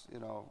eyes,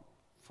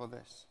 for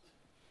this.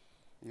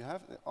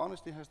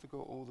 Honesty has to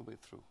go all the way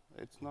through.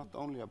 It's not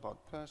only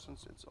about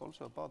persons, it's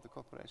also about the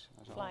corporation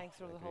as well. Flying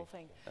through the whole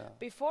thing. Yeah.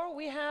 Before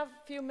we have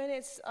a few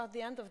minutes at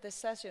the end of this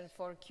session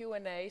for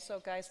Q&A, so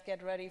guys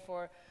get ready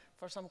for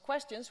some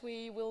questions.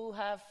 We will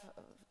have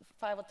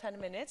 5 or 10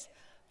 minutes.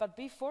 But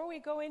before we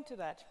go into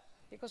that,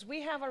 because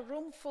we have a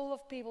room full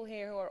of people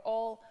here who are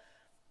all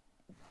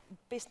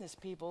business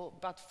people,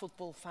 but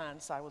football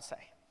fans, I would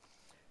say.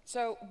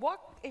 So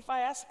if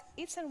I ask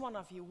each and one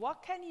of you,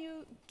 what can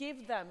you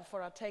give them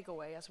for a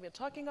takeaway as we're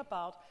talking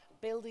about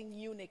building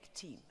unique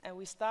team? And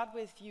we start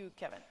with you,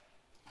 Kevin.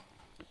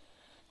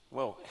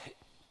 Well,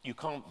 you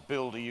can't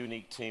build a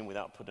unique team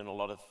without putting a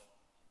lot of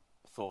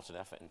thought and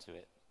effort into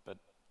it. But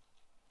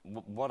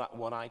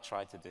what I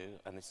try to do,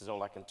 and this is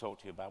all I can talk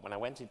to you about, when I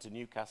went into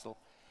Newcastle,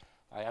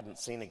 I hadn't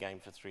seen a game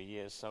for 3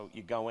 years, so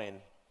you go in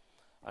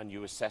and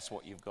you assess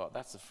what you've got.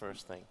 That's the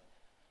first thing.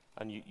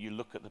 And you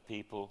look at the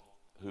people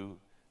who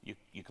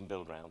you can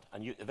build around,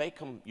 and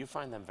you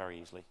find them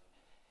very easily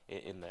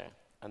in there.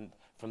 And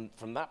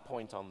from that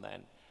point on,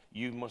 then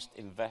you must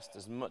invest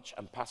as much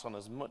and pass on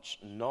as much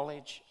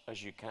knowledge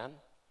as you can.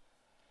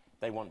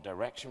 They want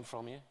direction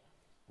from you,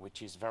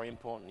 which is very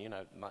important. You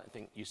know, I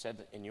think you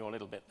said in your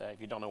little bit there, if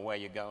you don't know where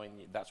you're going,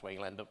 that's where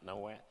you'll end up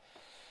nowhere.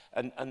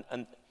 And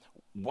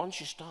once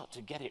you start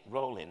to get it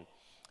rolling,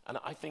 and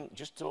I think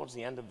just towards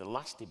the end of the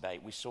last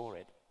debate, we saw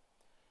it.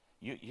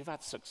 You've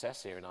had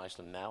success here in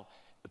Iceland now.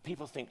 The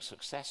people think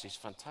success is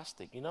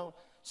fantastic. You know,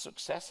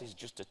 success is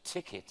just a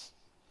ticket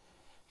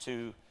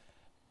to,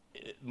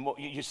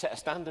 you set a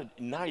standard,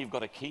 now you've got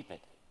to keep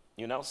it.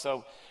 You know,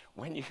 so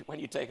when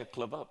you take a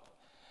club up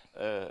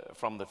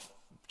from the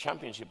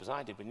championship, as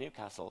I did with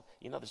Newcastle,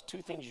 you know, there's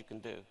two things you can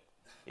do.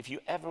 If you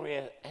ever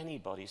hear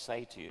anybody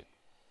say to you,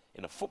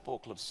 in a football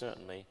club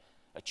certainly,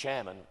 a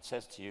chairman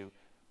says to you,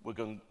 we're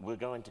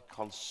going to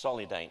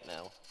consolidate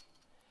now.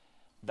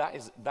 That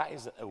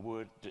is a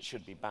word that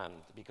should be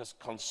banned, because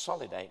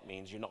consolidate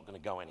means you're not going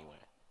to go anywhere.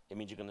 It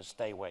means you're going to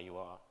stay where you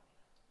are.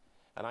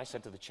 And I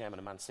said to the chairman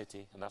of Man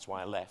City, and that's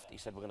why I left, he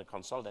said, we're going to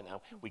consolidate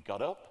now. We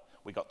got up,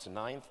 we got to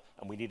 9th,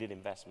 and we needed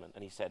investment.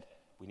 And he said,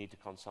 we need to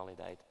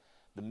consolidate.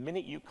 The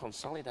minute you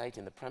consolidate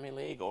in the Premier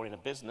League or in a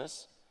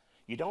business,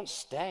 you don't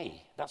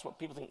stay. That's what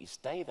people think, you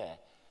stay there.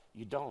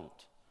 You don't.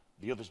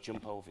 The others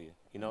jump over you.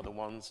 You know, the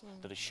ones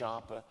that are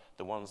sharper,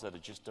 the ones that are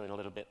just doing a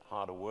little bit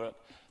harder work,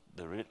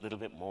 they're a little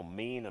bit more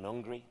mean and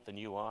hungry than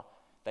you are,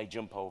 they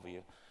jump over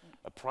you.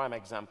 A prime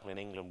example in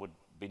England would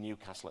be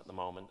Newcastle at the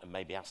moment, and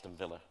maybe Aston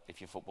Villa,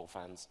 if you're football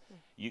fans.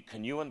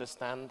 Can you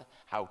understand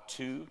how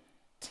two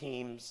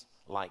teams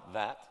like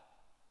that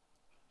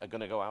are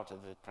going to go out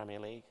of the Premier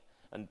League?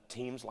 And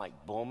teams like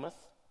Bournemouth,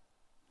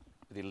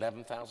 with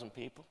 11,000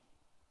 people,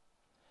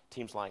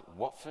 teams like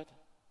Watford,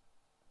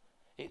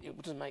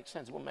 it doesn't make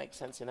sense. It wouldn't make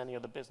sense in any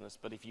other business.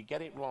 But if you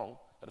get it wrong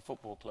at a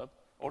football club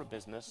or a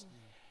business,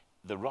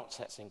 the rot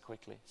sets in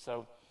quickly.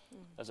 So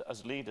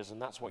as leaders,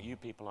 and that's what you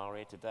people are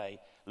here today,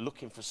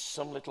 looking for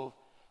some little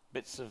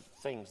bits of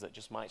things that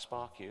just might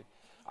spark you,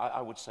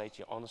 I would say to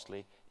you,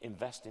 honestly,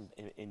 invest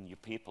in your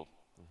people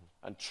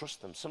and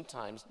trust them.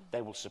 Sometimes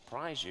they will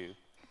surprise you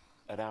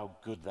at how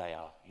good they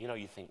are. You know,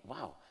 you think,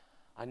 wow,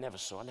 I never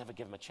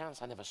gave him a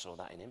chance. I never saw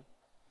that in him.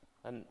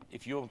 And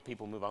if your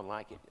people move on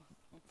like it,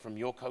 from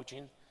your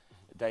coaching,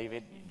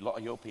 David, a lot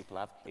of your people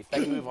have, if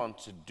they move on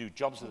to do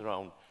jobs of their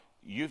own,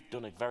 you've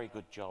done a very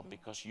good job,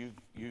 because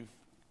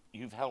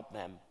you've helped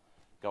them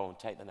go and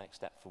take the next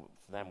step for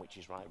them, which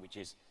is right, which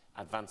is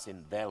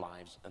advancing their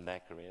lives and their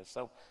careers.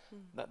 So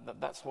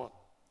that's what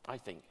I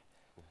think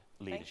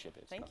leadership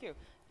is. Thank you.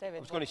 David. I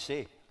was going to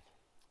say,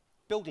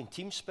 building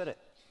team spirit.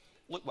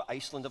 Look what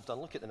Iceland have done.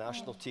 Look at the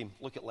national team.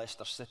 Look at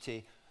Leicester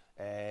City.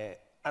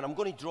 And I'm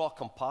going to draw a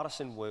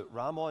comparison with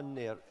Ramon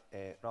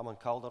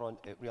Calderon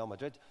at Real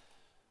Madrid.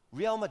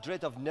 Real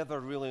Madrid have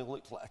never really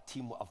looked like a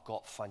team that have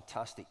got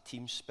fantastic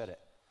team spirit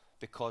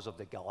because of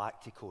the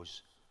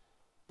Galacticos.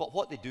 But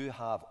what they do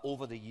have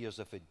over the years,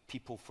 of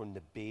people from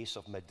the base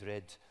of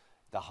Madrid,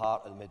 the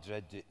heart of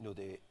Madrid, you know,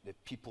 the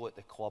people at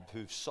the club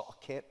who've sort of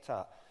kept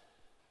that.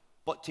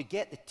 But to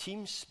get the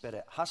team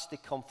spirit has to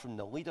come from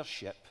the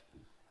leadership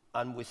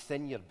and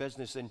within your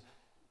business. And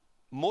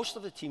most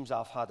of the teams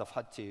I've had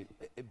to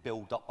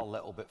build up a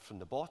little bit from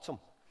the bottom.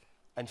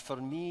 And for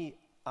me,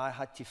 I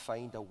had to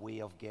find a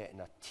way of getting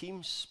a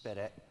team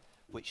spirit,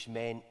 which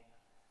meant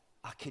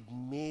I could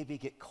maybe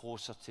get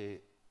closer to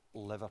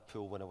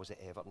Liverpool when I was at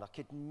Everton. I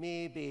could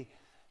maybe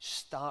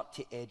start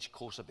to edge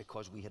closer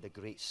because we had a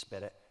great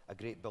spirit, a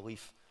great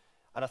belief.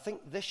 And I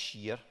think this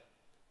year,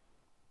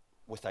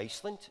 with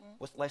Iceland,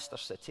 with Leicester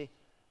City,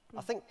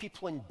 I think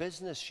people in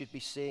business should be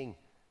saying,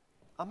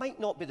 I might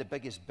not be the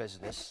biggest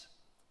business,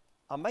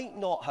 I might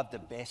not have the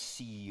best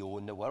CEO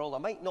in the world, I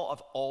might not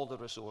have all the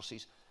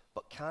resources,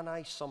 but can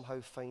I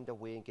somehow find a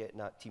way in getting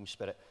that team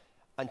spirit?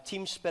 And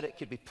team spirit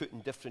could be put in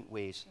different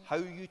ways. How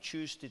you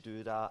choose to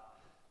do that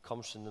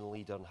comes from the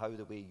leader, and how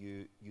the way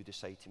you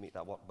decide to make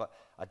that work. But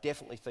I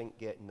definitely think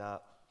getting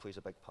that plays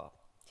a big part.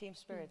 Team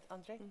spirit.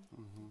 Andri?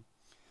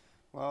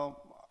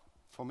 Well,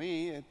 for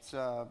me, it's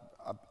a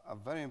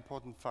very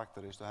important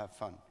factor is to have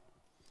fun.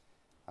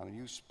 I mean,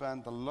 you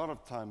spend a lot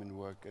of time in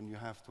work, and you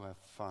have to have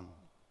fun.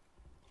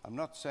 I'm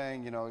not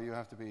saying, you know, you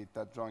have to be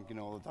that drunk, you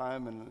know, all the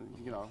time, and,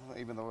 you know,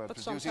 even though we're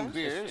producing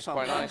beer, it's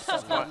quite nice.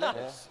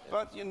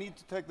 But you need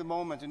to take the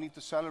moment, you need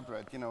to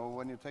celebrate, you know,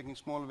 when you're taking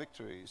small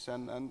victories,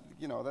 and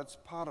you know, that's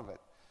part of it.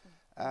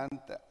 And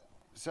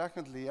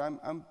secondly,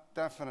 I'm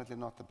definitely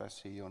not the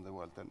best CEO in the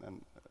world,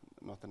 and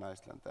not in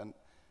Iceland. And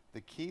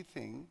the key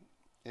thing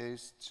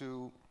is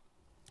to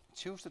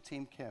choose the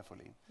team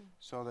carefully,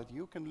 so that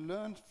you can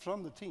learn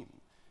from the team.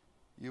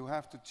 You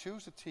have to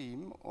choose a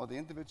team or the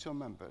individual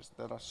members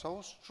that are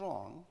so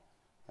strong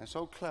and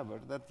so clever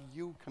that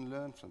you can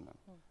learn from them.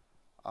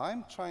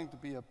 I'm trying to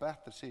be a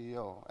better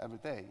CEO every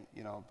day,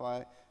 you know,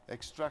 by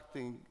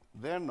extracting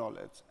their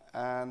knowledge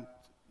and,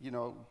 you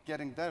know,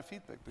 getting their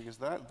feedback, because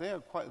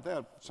they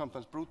are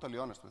sometimes brutally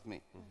honest with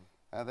me.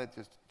 And they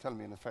just tell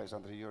me in the face,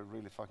 Andri, you're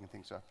really fucking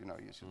things up, you know,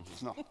 you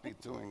should not be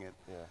doing it.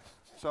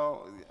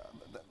 So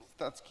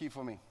that's key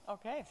for me.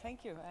 Okay,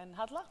 thank you. And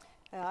Halla?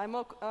 I'm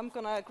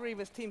going to agree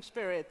with team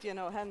spirit, you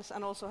know, hence,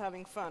 and also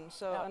having fun,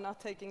 so and not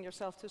taking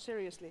yourself too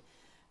seriously.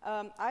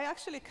 I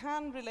actually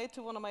can relate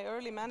to one of my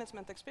early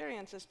management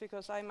experiences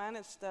because I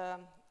managed a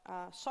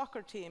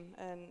soccer team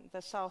in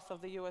the south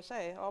of the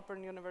USA,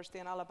 Auburn University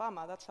in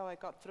Alabama. That's how I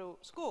got through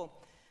school.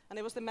 And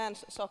it was the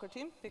men's soccer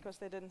team because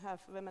they didn't have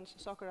women's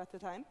soccer at the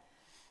time.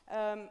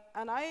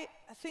 And I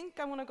think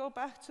I want to go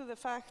back to the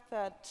fact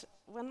that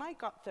when I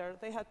got there,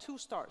 they had two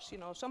stars, you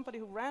know, somebody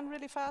who ran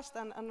really fast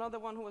and another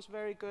one who was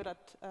very good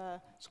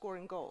at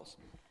scoring goals.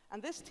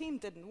 And this team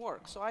didn't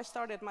work, so I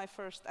started my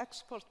first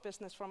export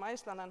business from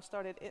Iceland and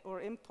or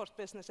import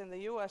business in the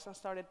US and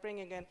started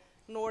bringing in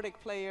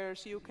Nordic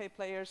players, UK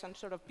players, and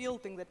sort of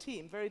building the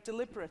team very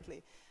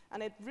deliberately.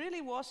 And it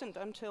really wasn't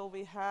until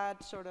we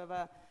had sort of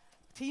a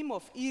team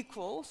of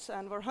equals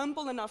and were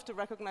humble enough to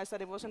recognize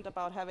that it wasn't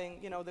about having,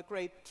 you know, the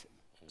great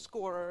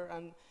scorer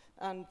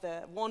and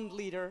the one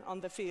leader on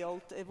the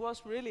field. It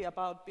was really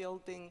about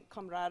building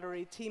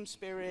camaraderie, team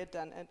spirit,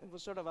 and it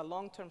was sort of a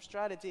long-term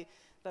strategy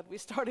that we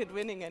started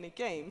winning any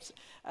games.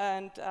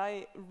 And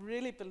I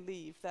really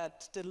believe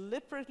that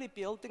deliberately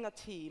building a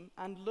team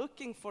and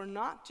looking for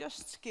not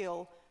just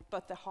skill,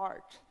 but the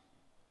heart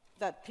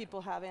that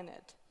people have in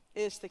it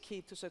is the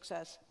key to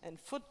success in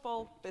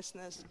football,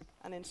 business,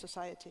 and in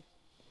society.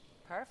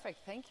 Perfect,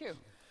 thank you.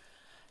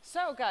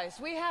 So guys,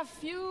 we have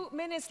few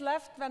minutes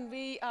left when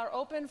we are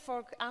open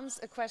for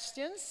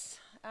questions.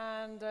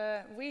 And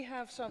we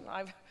have some,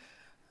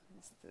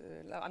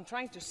 I'm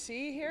trying to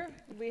see here.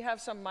 We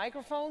have some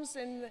microphones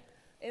in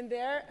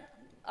there,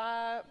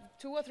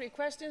 2 or 3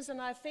 questions,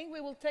 and I think we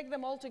will take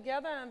them all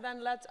together and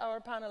then let our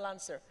panel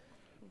answer.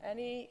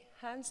 Any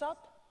hands up?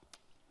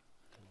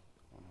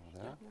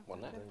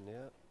 One there. Down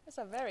there. It's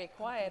a very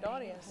quiet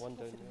audience. One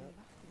down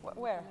there.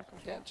 Where?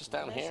 Yeah, just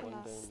down here. One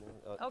down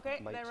there. Okay,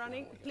 Mike's they're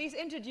running. not here. Please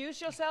introduce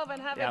yourself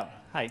and have Yeah,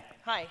 hi.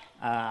 Hi.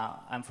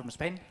 I'm from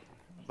Spain,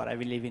 but I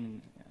live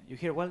in. You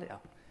hear well? Yeah.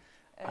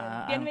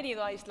 Bienvenido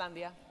a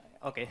Islandia.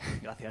 Okay,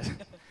 gracias.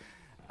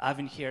 I've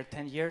been here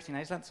 10 years in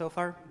Iceland so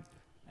far,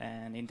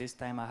 and in this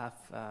time I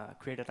have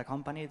created a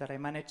company that I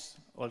manage,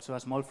 also a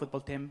small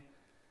football team,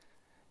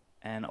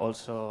 and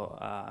also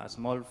a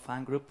small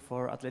fan group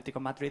for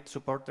Atletico Madrid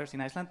supporters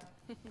in Iceland.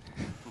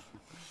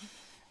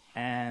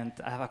 And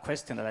I have a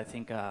question that I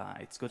think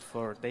it's good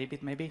for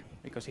David maybe,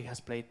 because he has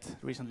played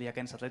recently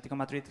against Atletico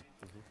Madrid.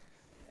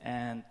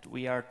 And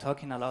we are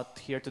talking a lot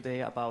here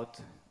today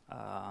about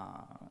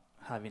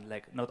having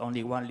like not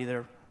only one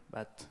leader,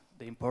 but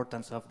the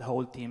importance of the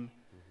whole team,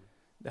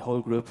 the whole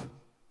group.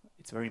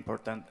 It's very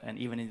important. And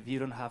even if you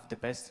don't have the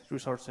best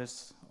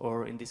resources,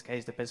 or in this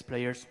case, the best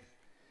players,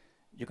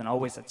 you can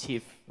always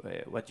achieve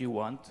what you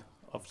want.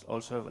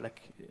 Also,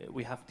 like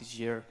we have this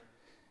year,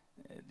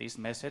 this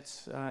message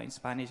in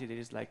Spanish, it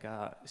is like,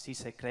 si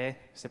se cree,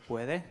 se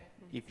puede.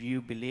 If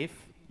you believe,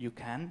 you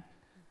can.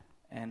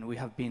 And we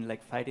have been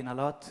like fighting a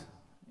lot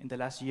in the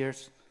last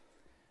years.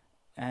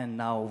 And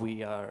now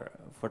we are,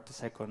 for the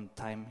second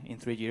time in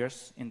 3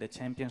 years, in the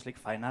Champions League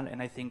final.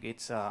 And I think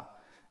it's,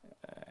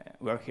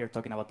 we are here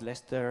talking about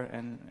Leicester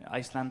and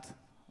Iceland,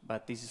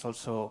 but this is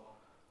also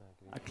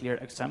a clear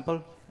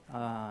example.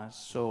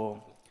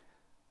 So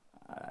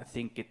I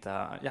think it,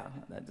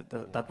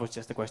 that was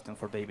just a question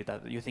for David.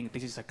 You think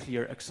this is a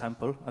clear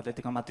example,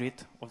 Atletico Madrid,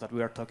 of that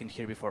we are talking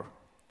here before?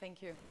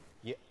 Thank you.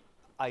 Yeah,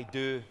 I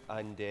do,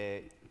 and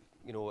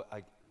you know,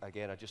 I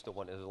just don't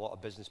want, there's a lot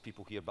of business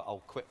people here, but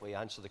I'll quickly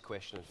answer the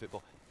question in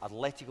football.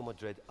 Atletico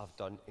Madrid have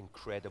done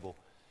incredible.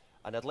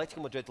 And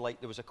Atletico Madrid, like,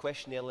 there was a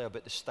question earlier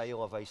about the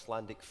style of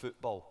Icelandic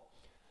football,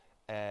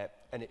 and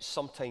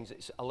sometimes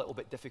it's a little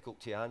bit difficult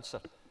to answer.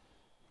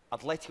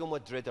 Atletico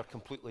Madrid are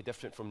completely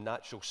different from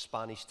natural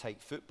Spanish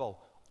type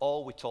football.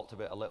 All we talked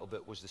about a little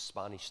bit was the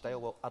Spanish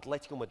style. Well,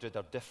 Atletico Madrid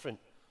are different,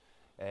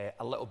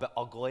 a little bit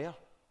uglier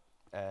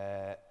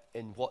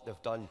in what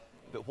they've done.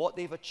 But what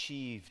they've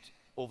achieved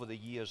over the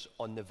years,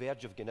 on the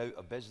verge of going out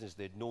of business,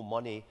 they had no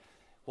money,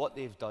 what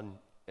they've done,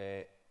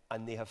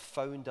 and they have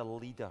found a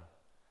leader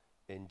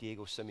in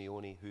Diego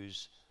Simeone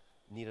who's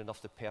near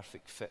enough the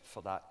perfect fit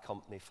for that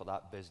company, for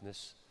that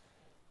business.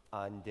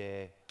 And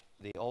they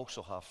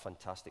also have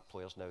fantastic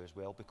players now as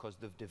well, because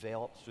they've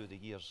developed through the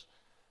years.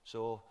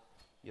 So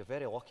you're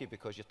very lucky,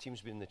 because your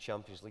team's been in the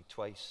Champions League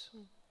twice,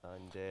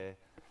 and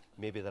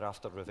maybe they're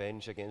after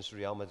revenge against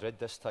Real Madrid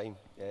this time,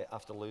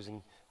 after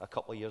losing a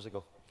couple of years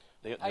ago.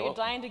 Are you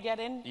dying to get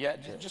in? Yeah,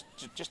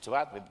 just to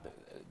add,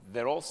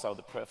 they're also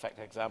the perfect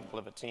example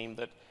of a team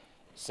that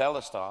sell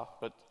a star,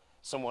 but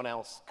someone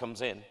else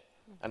comes in,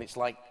 and it's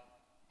like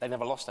they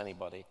never lost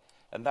anybody.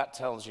 And that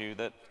tells you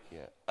that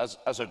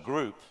as a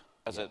group,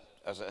 as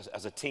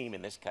a team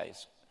in this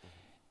case,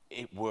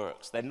 it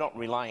works. They're not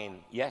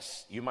relying,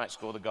 yes, you might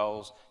score the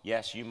goals,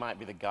 yes, you might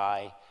be the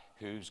guy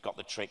who's got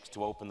the tricks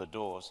to open the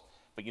doors,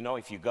 but you know,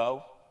 if you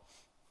go,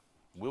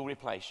 we'll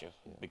replace you,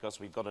 because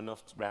we've got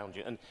enough around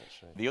you. And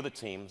the other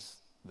teams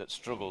that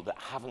struggle, that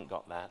haven't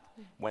got that,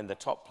 when the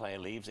top player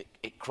leaves,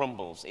 it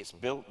crumbles. It's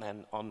built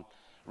then on,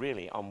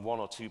 really, on 1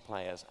 or 2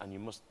 players, and you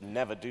must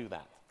never do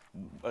that.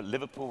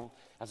 Liverpool,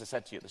 as I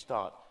said to you at the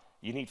start,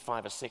 You need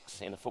 5 or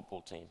 6 in a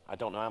football team. I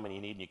don't know how many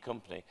you need in your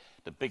company.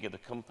 The bigger the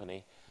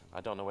company,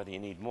 I don't know whether you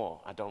need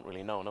more. I don't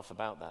really know enough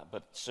about that.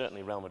 But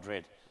certainly Real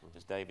Madrid,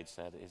 as David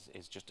said,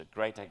 is just a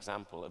great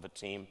example of a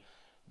team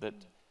that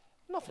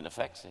nothing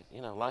affects it.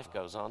 You know, life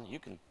goes on.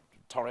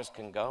 Torres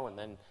can go, and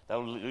then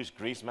they'll lose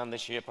Griezmann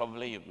this year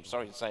probably. I'm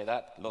sorry to say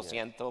that. Lo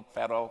siento,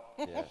 pero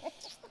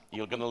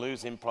you're going to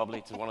lose him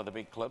probably to one of the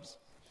big clubs.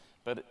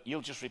 But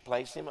you'll just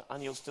replace him,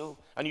 and you'll still...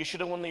 And you should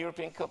have won the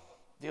European Cup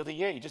the other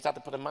year. You just had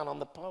to put a man on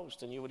the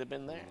post, and you would have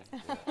been there.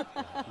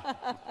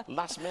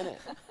 Last minute.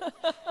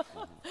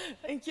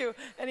 Thank you.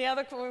 Any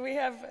other... we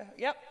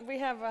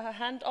have a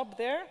hand up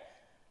there.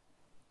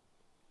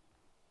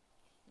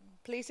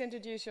 Please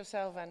introduce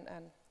yourself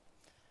and...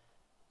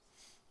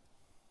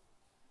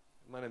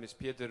 My name is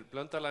Peter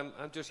Blöndal.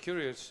 I'm just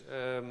curious.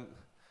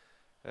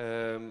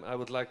 I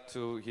would like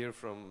to hear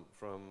from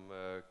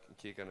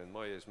Keegan and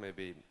Moyes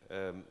maybe.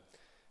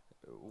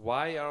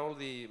 Why are all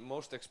the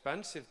most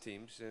expensive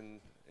teams in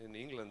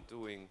England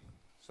doing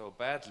so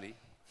badly?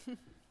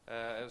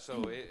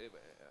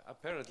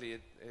 Apparently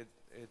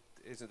it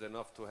isn't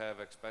enough to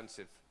have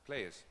expensive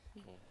players.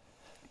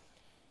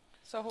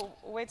 So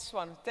which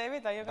one?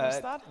 David, are you going to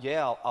start?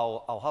 Yeah,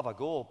 I'll have a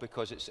go,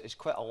 because it's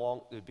quite a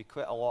long, there'd be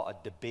quite a lot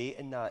of debate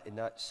in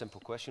that simple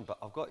question, but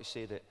I've got to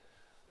say that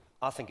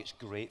I think it's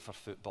great for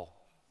football.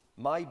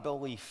 My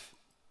belief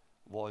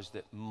was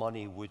that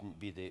money wouldn't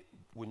be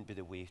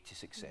the way to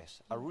success.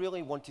 I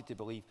really wanted to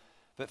believe,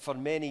 but for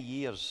many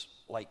years,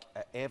 like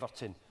at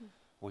Everton,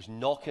 was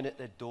knocking at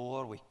the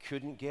door, we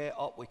couldn't get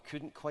up, we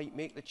couldn't quite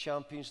make the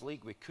Champions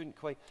League,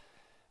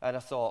 and I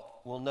thought,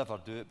 we'll never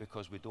do it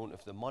because we don't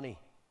have the money.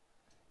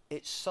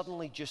 It's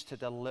suddenly just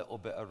had a little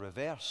bit of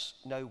reverse.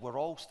 Now we're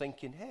all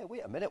thinking, hey,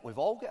 wait a minute, we've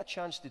all got a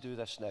chance to do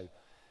this now.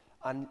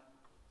 And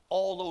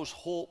all those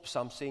hopes,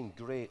 I'm saying,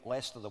 great,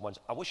 Leicester are the ones.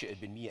 I wish it had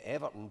been me at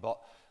Everton, but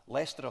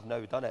Leicester have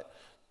now done it.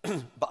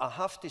 But I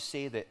have to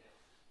say that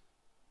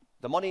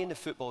the money in the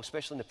football,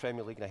 especially in the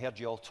Premier League, and I heard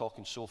you all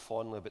talking so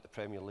fondly about the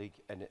Premier League,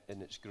 and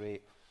it's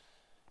great.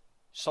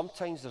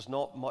 Sometimes there's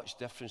not much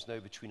difference now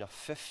between a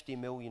 £50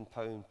 million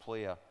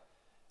player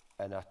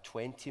and a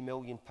 £20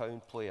 million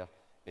player.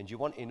 And you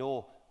want to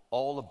know,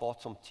 all the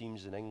bottom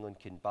teams in England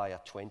can buy a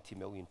 £20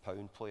 million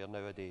player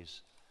nowadays.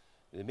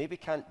 They maybe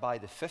can't buy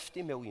the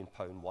 £50 million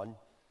one,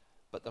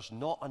 but there's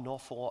not an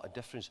awful lot of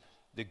difference.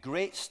 The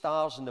great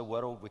stars in the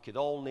world, we could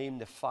all name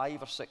the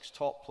 5 or 6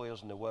 top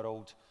players in the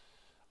world,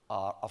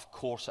 are of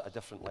course at a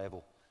different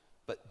level.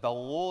 But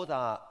below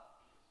that,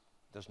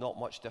 there's not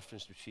much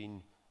difference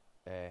between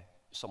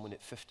someone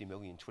at 50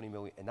 million, 20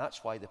 million, and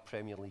that's why the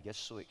Premier League is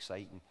so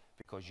exciting,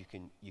 because you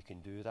can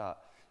do that.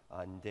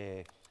 And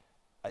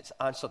it's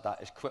answered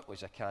that as quickly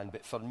as I can,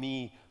 but for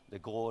me, the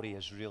glory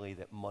is really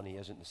that money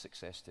isn't the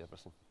success to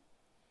everything.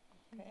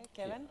 Okay,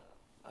 Kevin?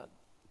 Yeah.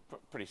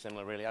 Pretty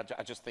similar, really. I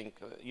just think,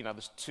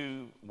 there's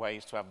 2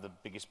 ways to have the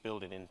biggest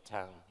building in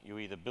town. You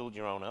either build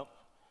your own up,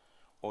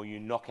 or you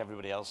knock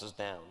everybody else's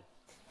down.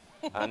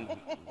 And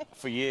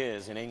for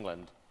years in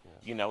England,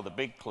 the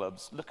big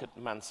clubs, look at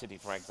Man City,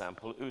 for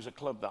example, who's a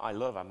club that I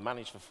love. I've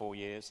managed for 4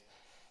 years.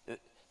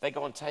 They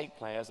go and take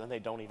players, and they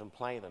don't even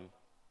play them.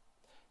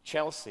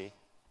 Chelsea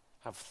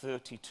have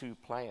 32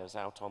 players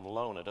out on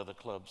loan at other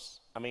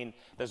clubs. I mean,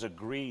 there's a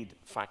greed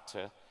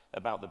factor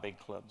about the big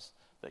clubs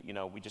that,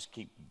 we just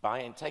keep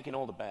buying, taking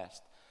all the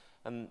best.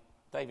 And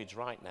David's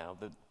right now,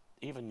 that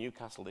even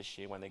Newcastle this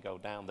year, when they go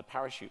down, the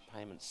parachute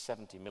payment's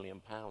 £70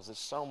 million. There's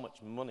so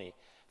much money,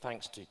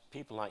 thanks to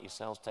people like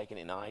yourselves taking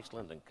it in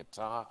Iceland and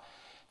Qatar,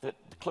 that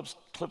the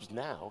clubs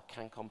now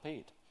can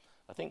compete.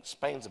 I think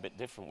Spain's a bit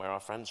different, where our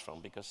friend's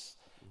from, because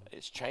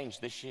it's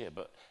changed this year,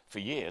 but for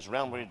years,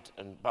 Real Madrid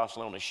and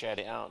Barcelona shared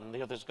it out, and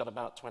the others got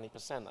about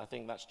 20%. I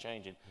think that's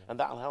changing, and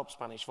that'll help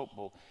Spanish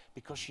football,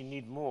 because you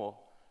need more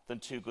than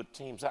 2 good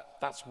teams.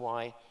 That's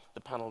why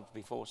the panel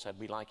before said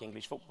we like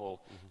English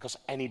football, because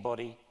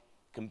anybody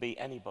can beat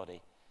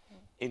anybody.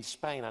 In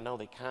Spain, I know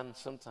they can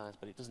sometimes,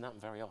 but it doesn't happen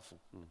very often.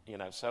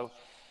 So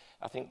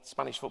I think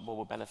Spanish football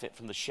will benefit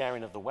from the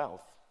sharing of the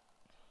wealth.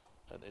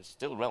 It's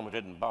still Real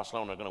Madrid and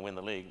Barcelona are going to win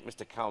the league.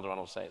 Mr. Calderon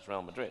will say it's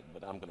Real Madrid,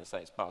 but I'm going to say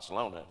it's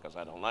Barcelona, because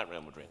I don't like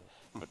Real Madrid.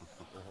 But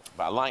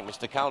I like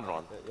Mr.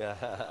 Calderon.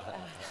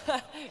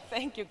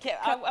 Thank you.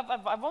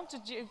 I want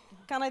to...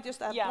 Can I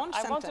just add one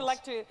sentence? I want to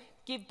like to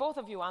give both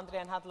of you, Andri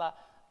and Halla,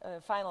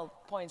 final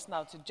points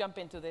now to jump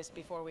into this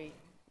before we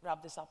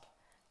wrap this up.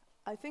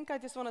 I think I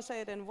just want to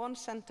say it in one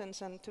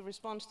sentence, and to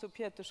respond to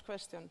Peter's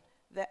question.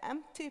 The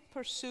empty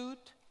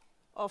pursuit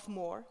of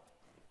more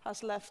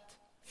has left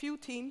few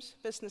teams,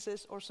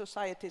 businesses, or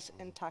societies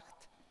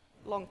intact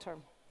long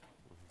term.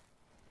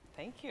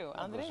 Thank you,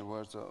 That Andri. was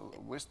words of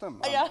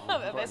wisdom. Yeah,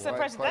 I'm that's a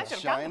quite presidential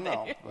shy now.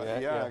 candidate.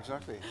 But Yeah.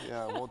 Exactly.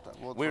 Yeah,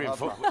 what We're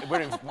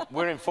in,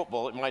 we're in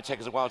football. It might take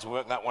us a while to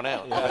work that one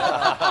out.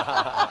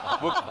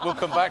 We'll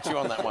come back to you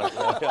on that one.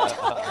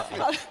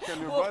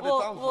 Can you write it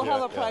down? We'll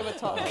have a private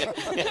talk.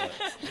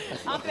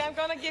 Andri, I'm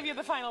going to give you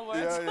the final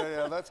words.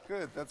 Yeah. That's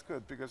good. That's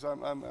good because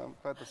I'm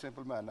quite a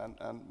simple man,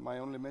 and my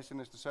only mission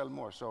is to sell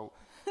more. So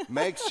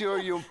make sure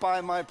you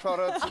buy my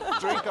products,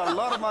 drink a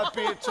lot of my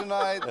beer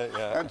tonight,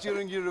 and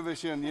during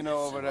Eurovision, you know,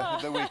 over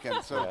the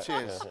weekend. So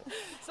cheers.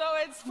 So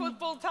it's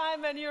football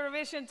time and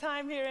Eurovision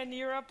time here in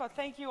Europe.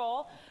 Thank you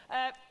all.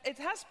 It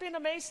has been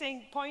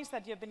amazing points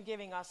that you've been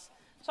giving us,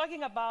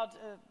 talking about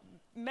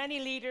many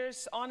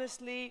leaders,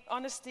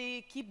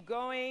 honesty, keep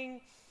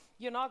going.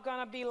 You're not going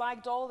to be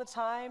liked all the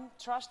time.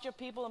 Trust your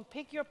people and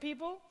pick your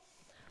people,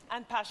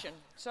 and passion.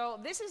 So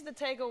this is the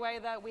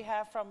takeaway that we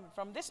have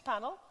from this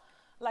panel.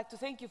 I'd like to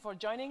thank you for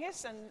joining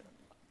us, and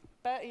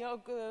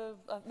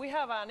we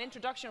have an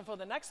introduction for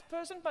the next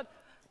person, but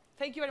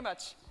thank you very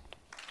much.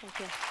 Thank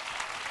you.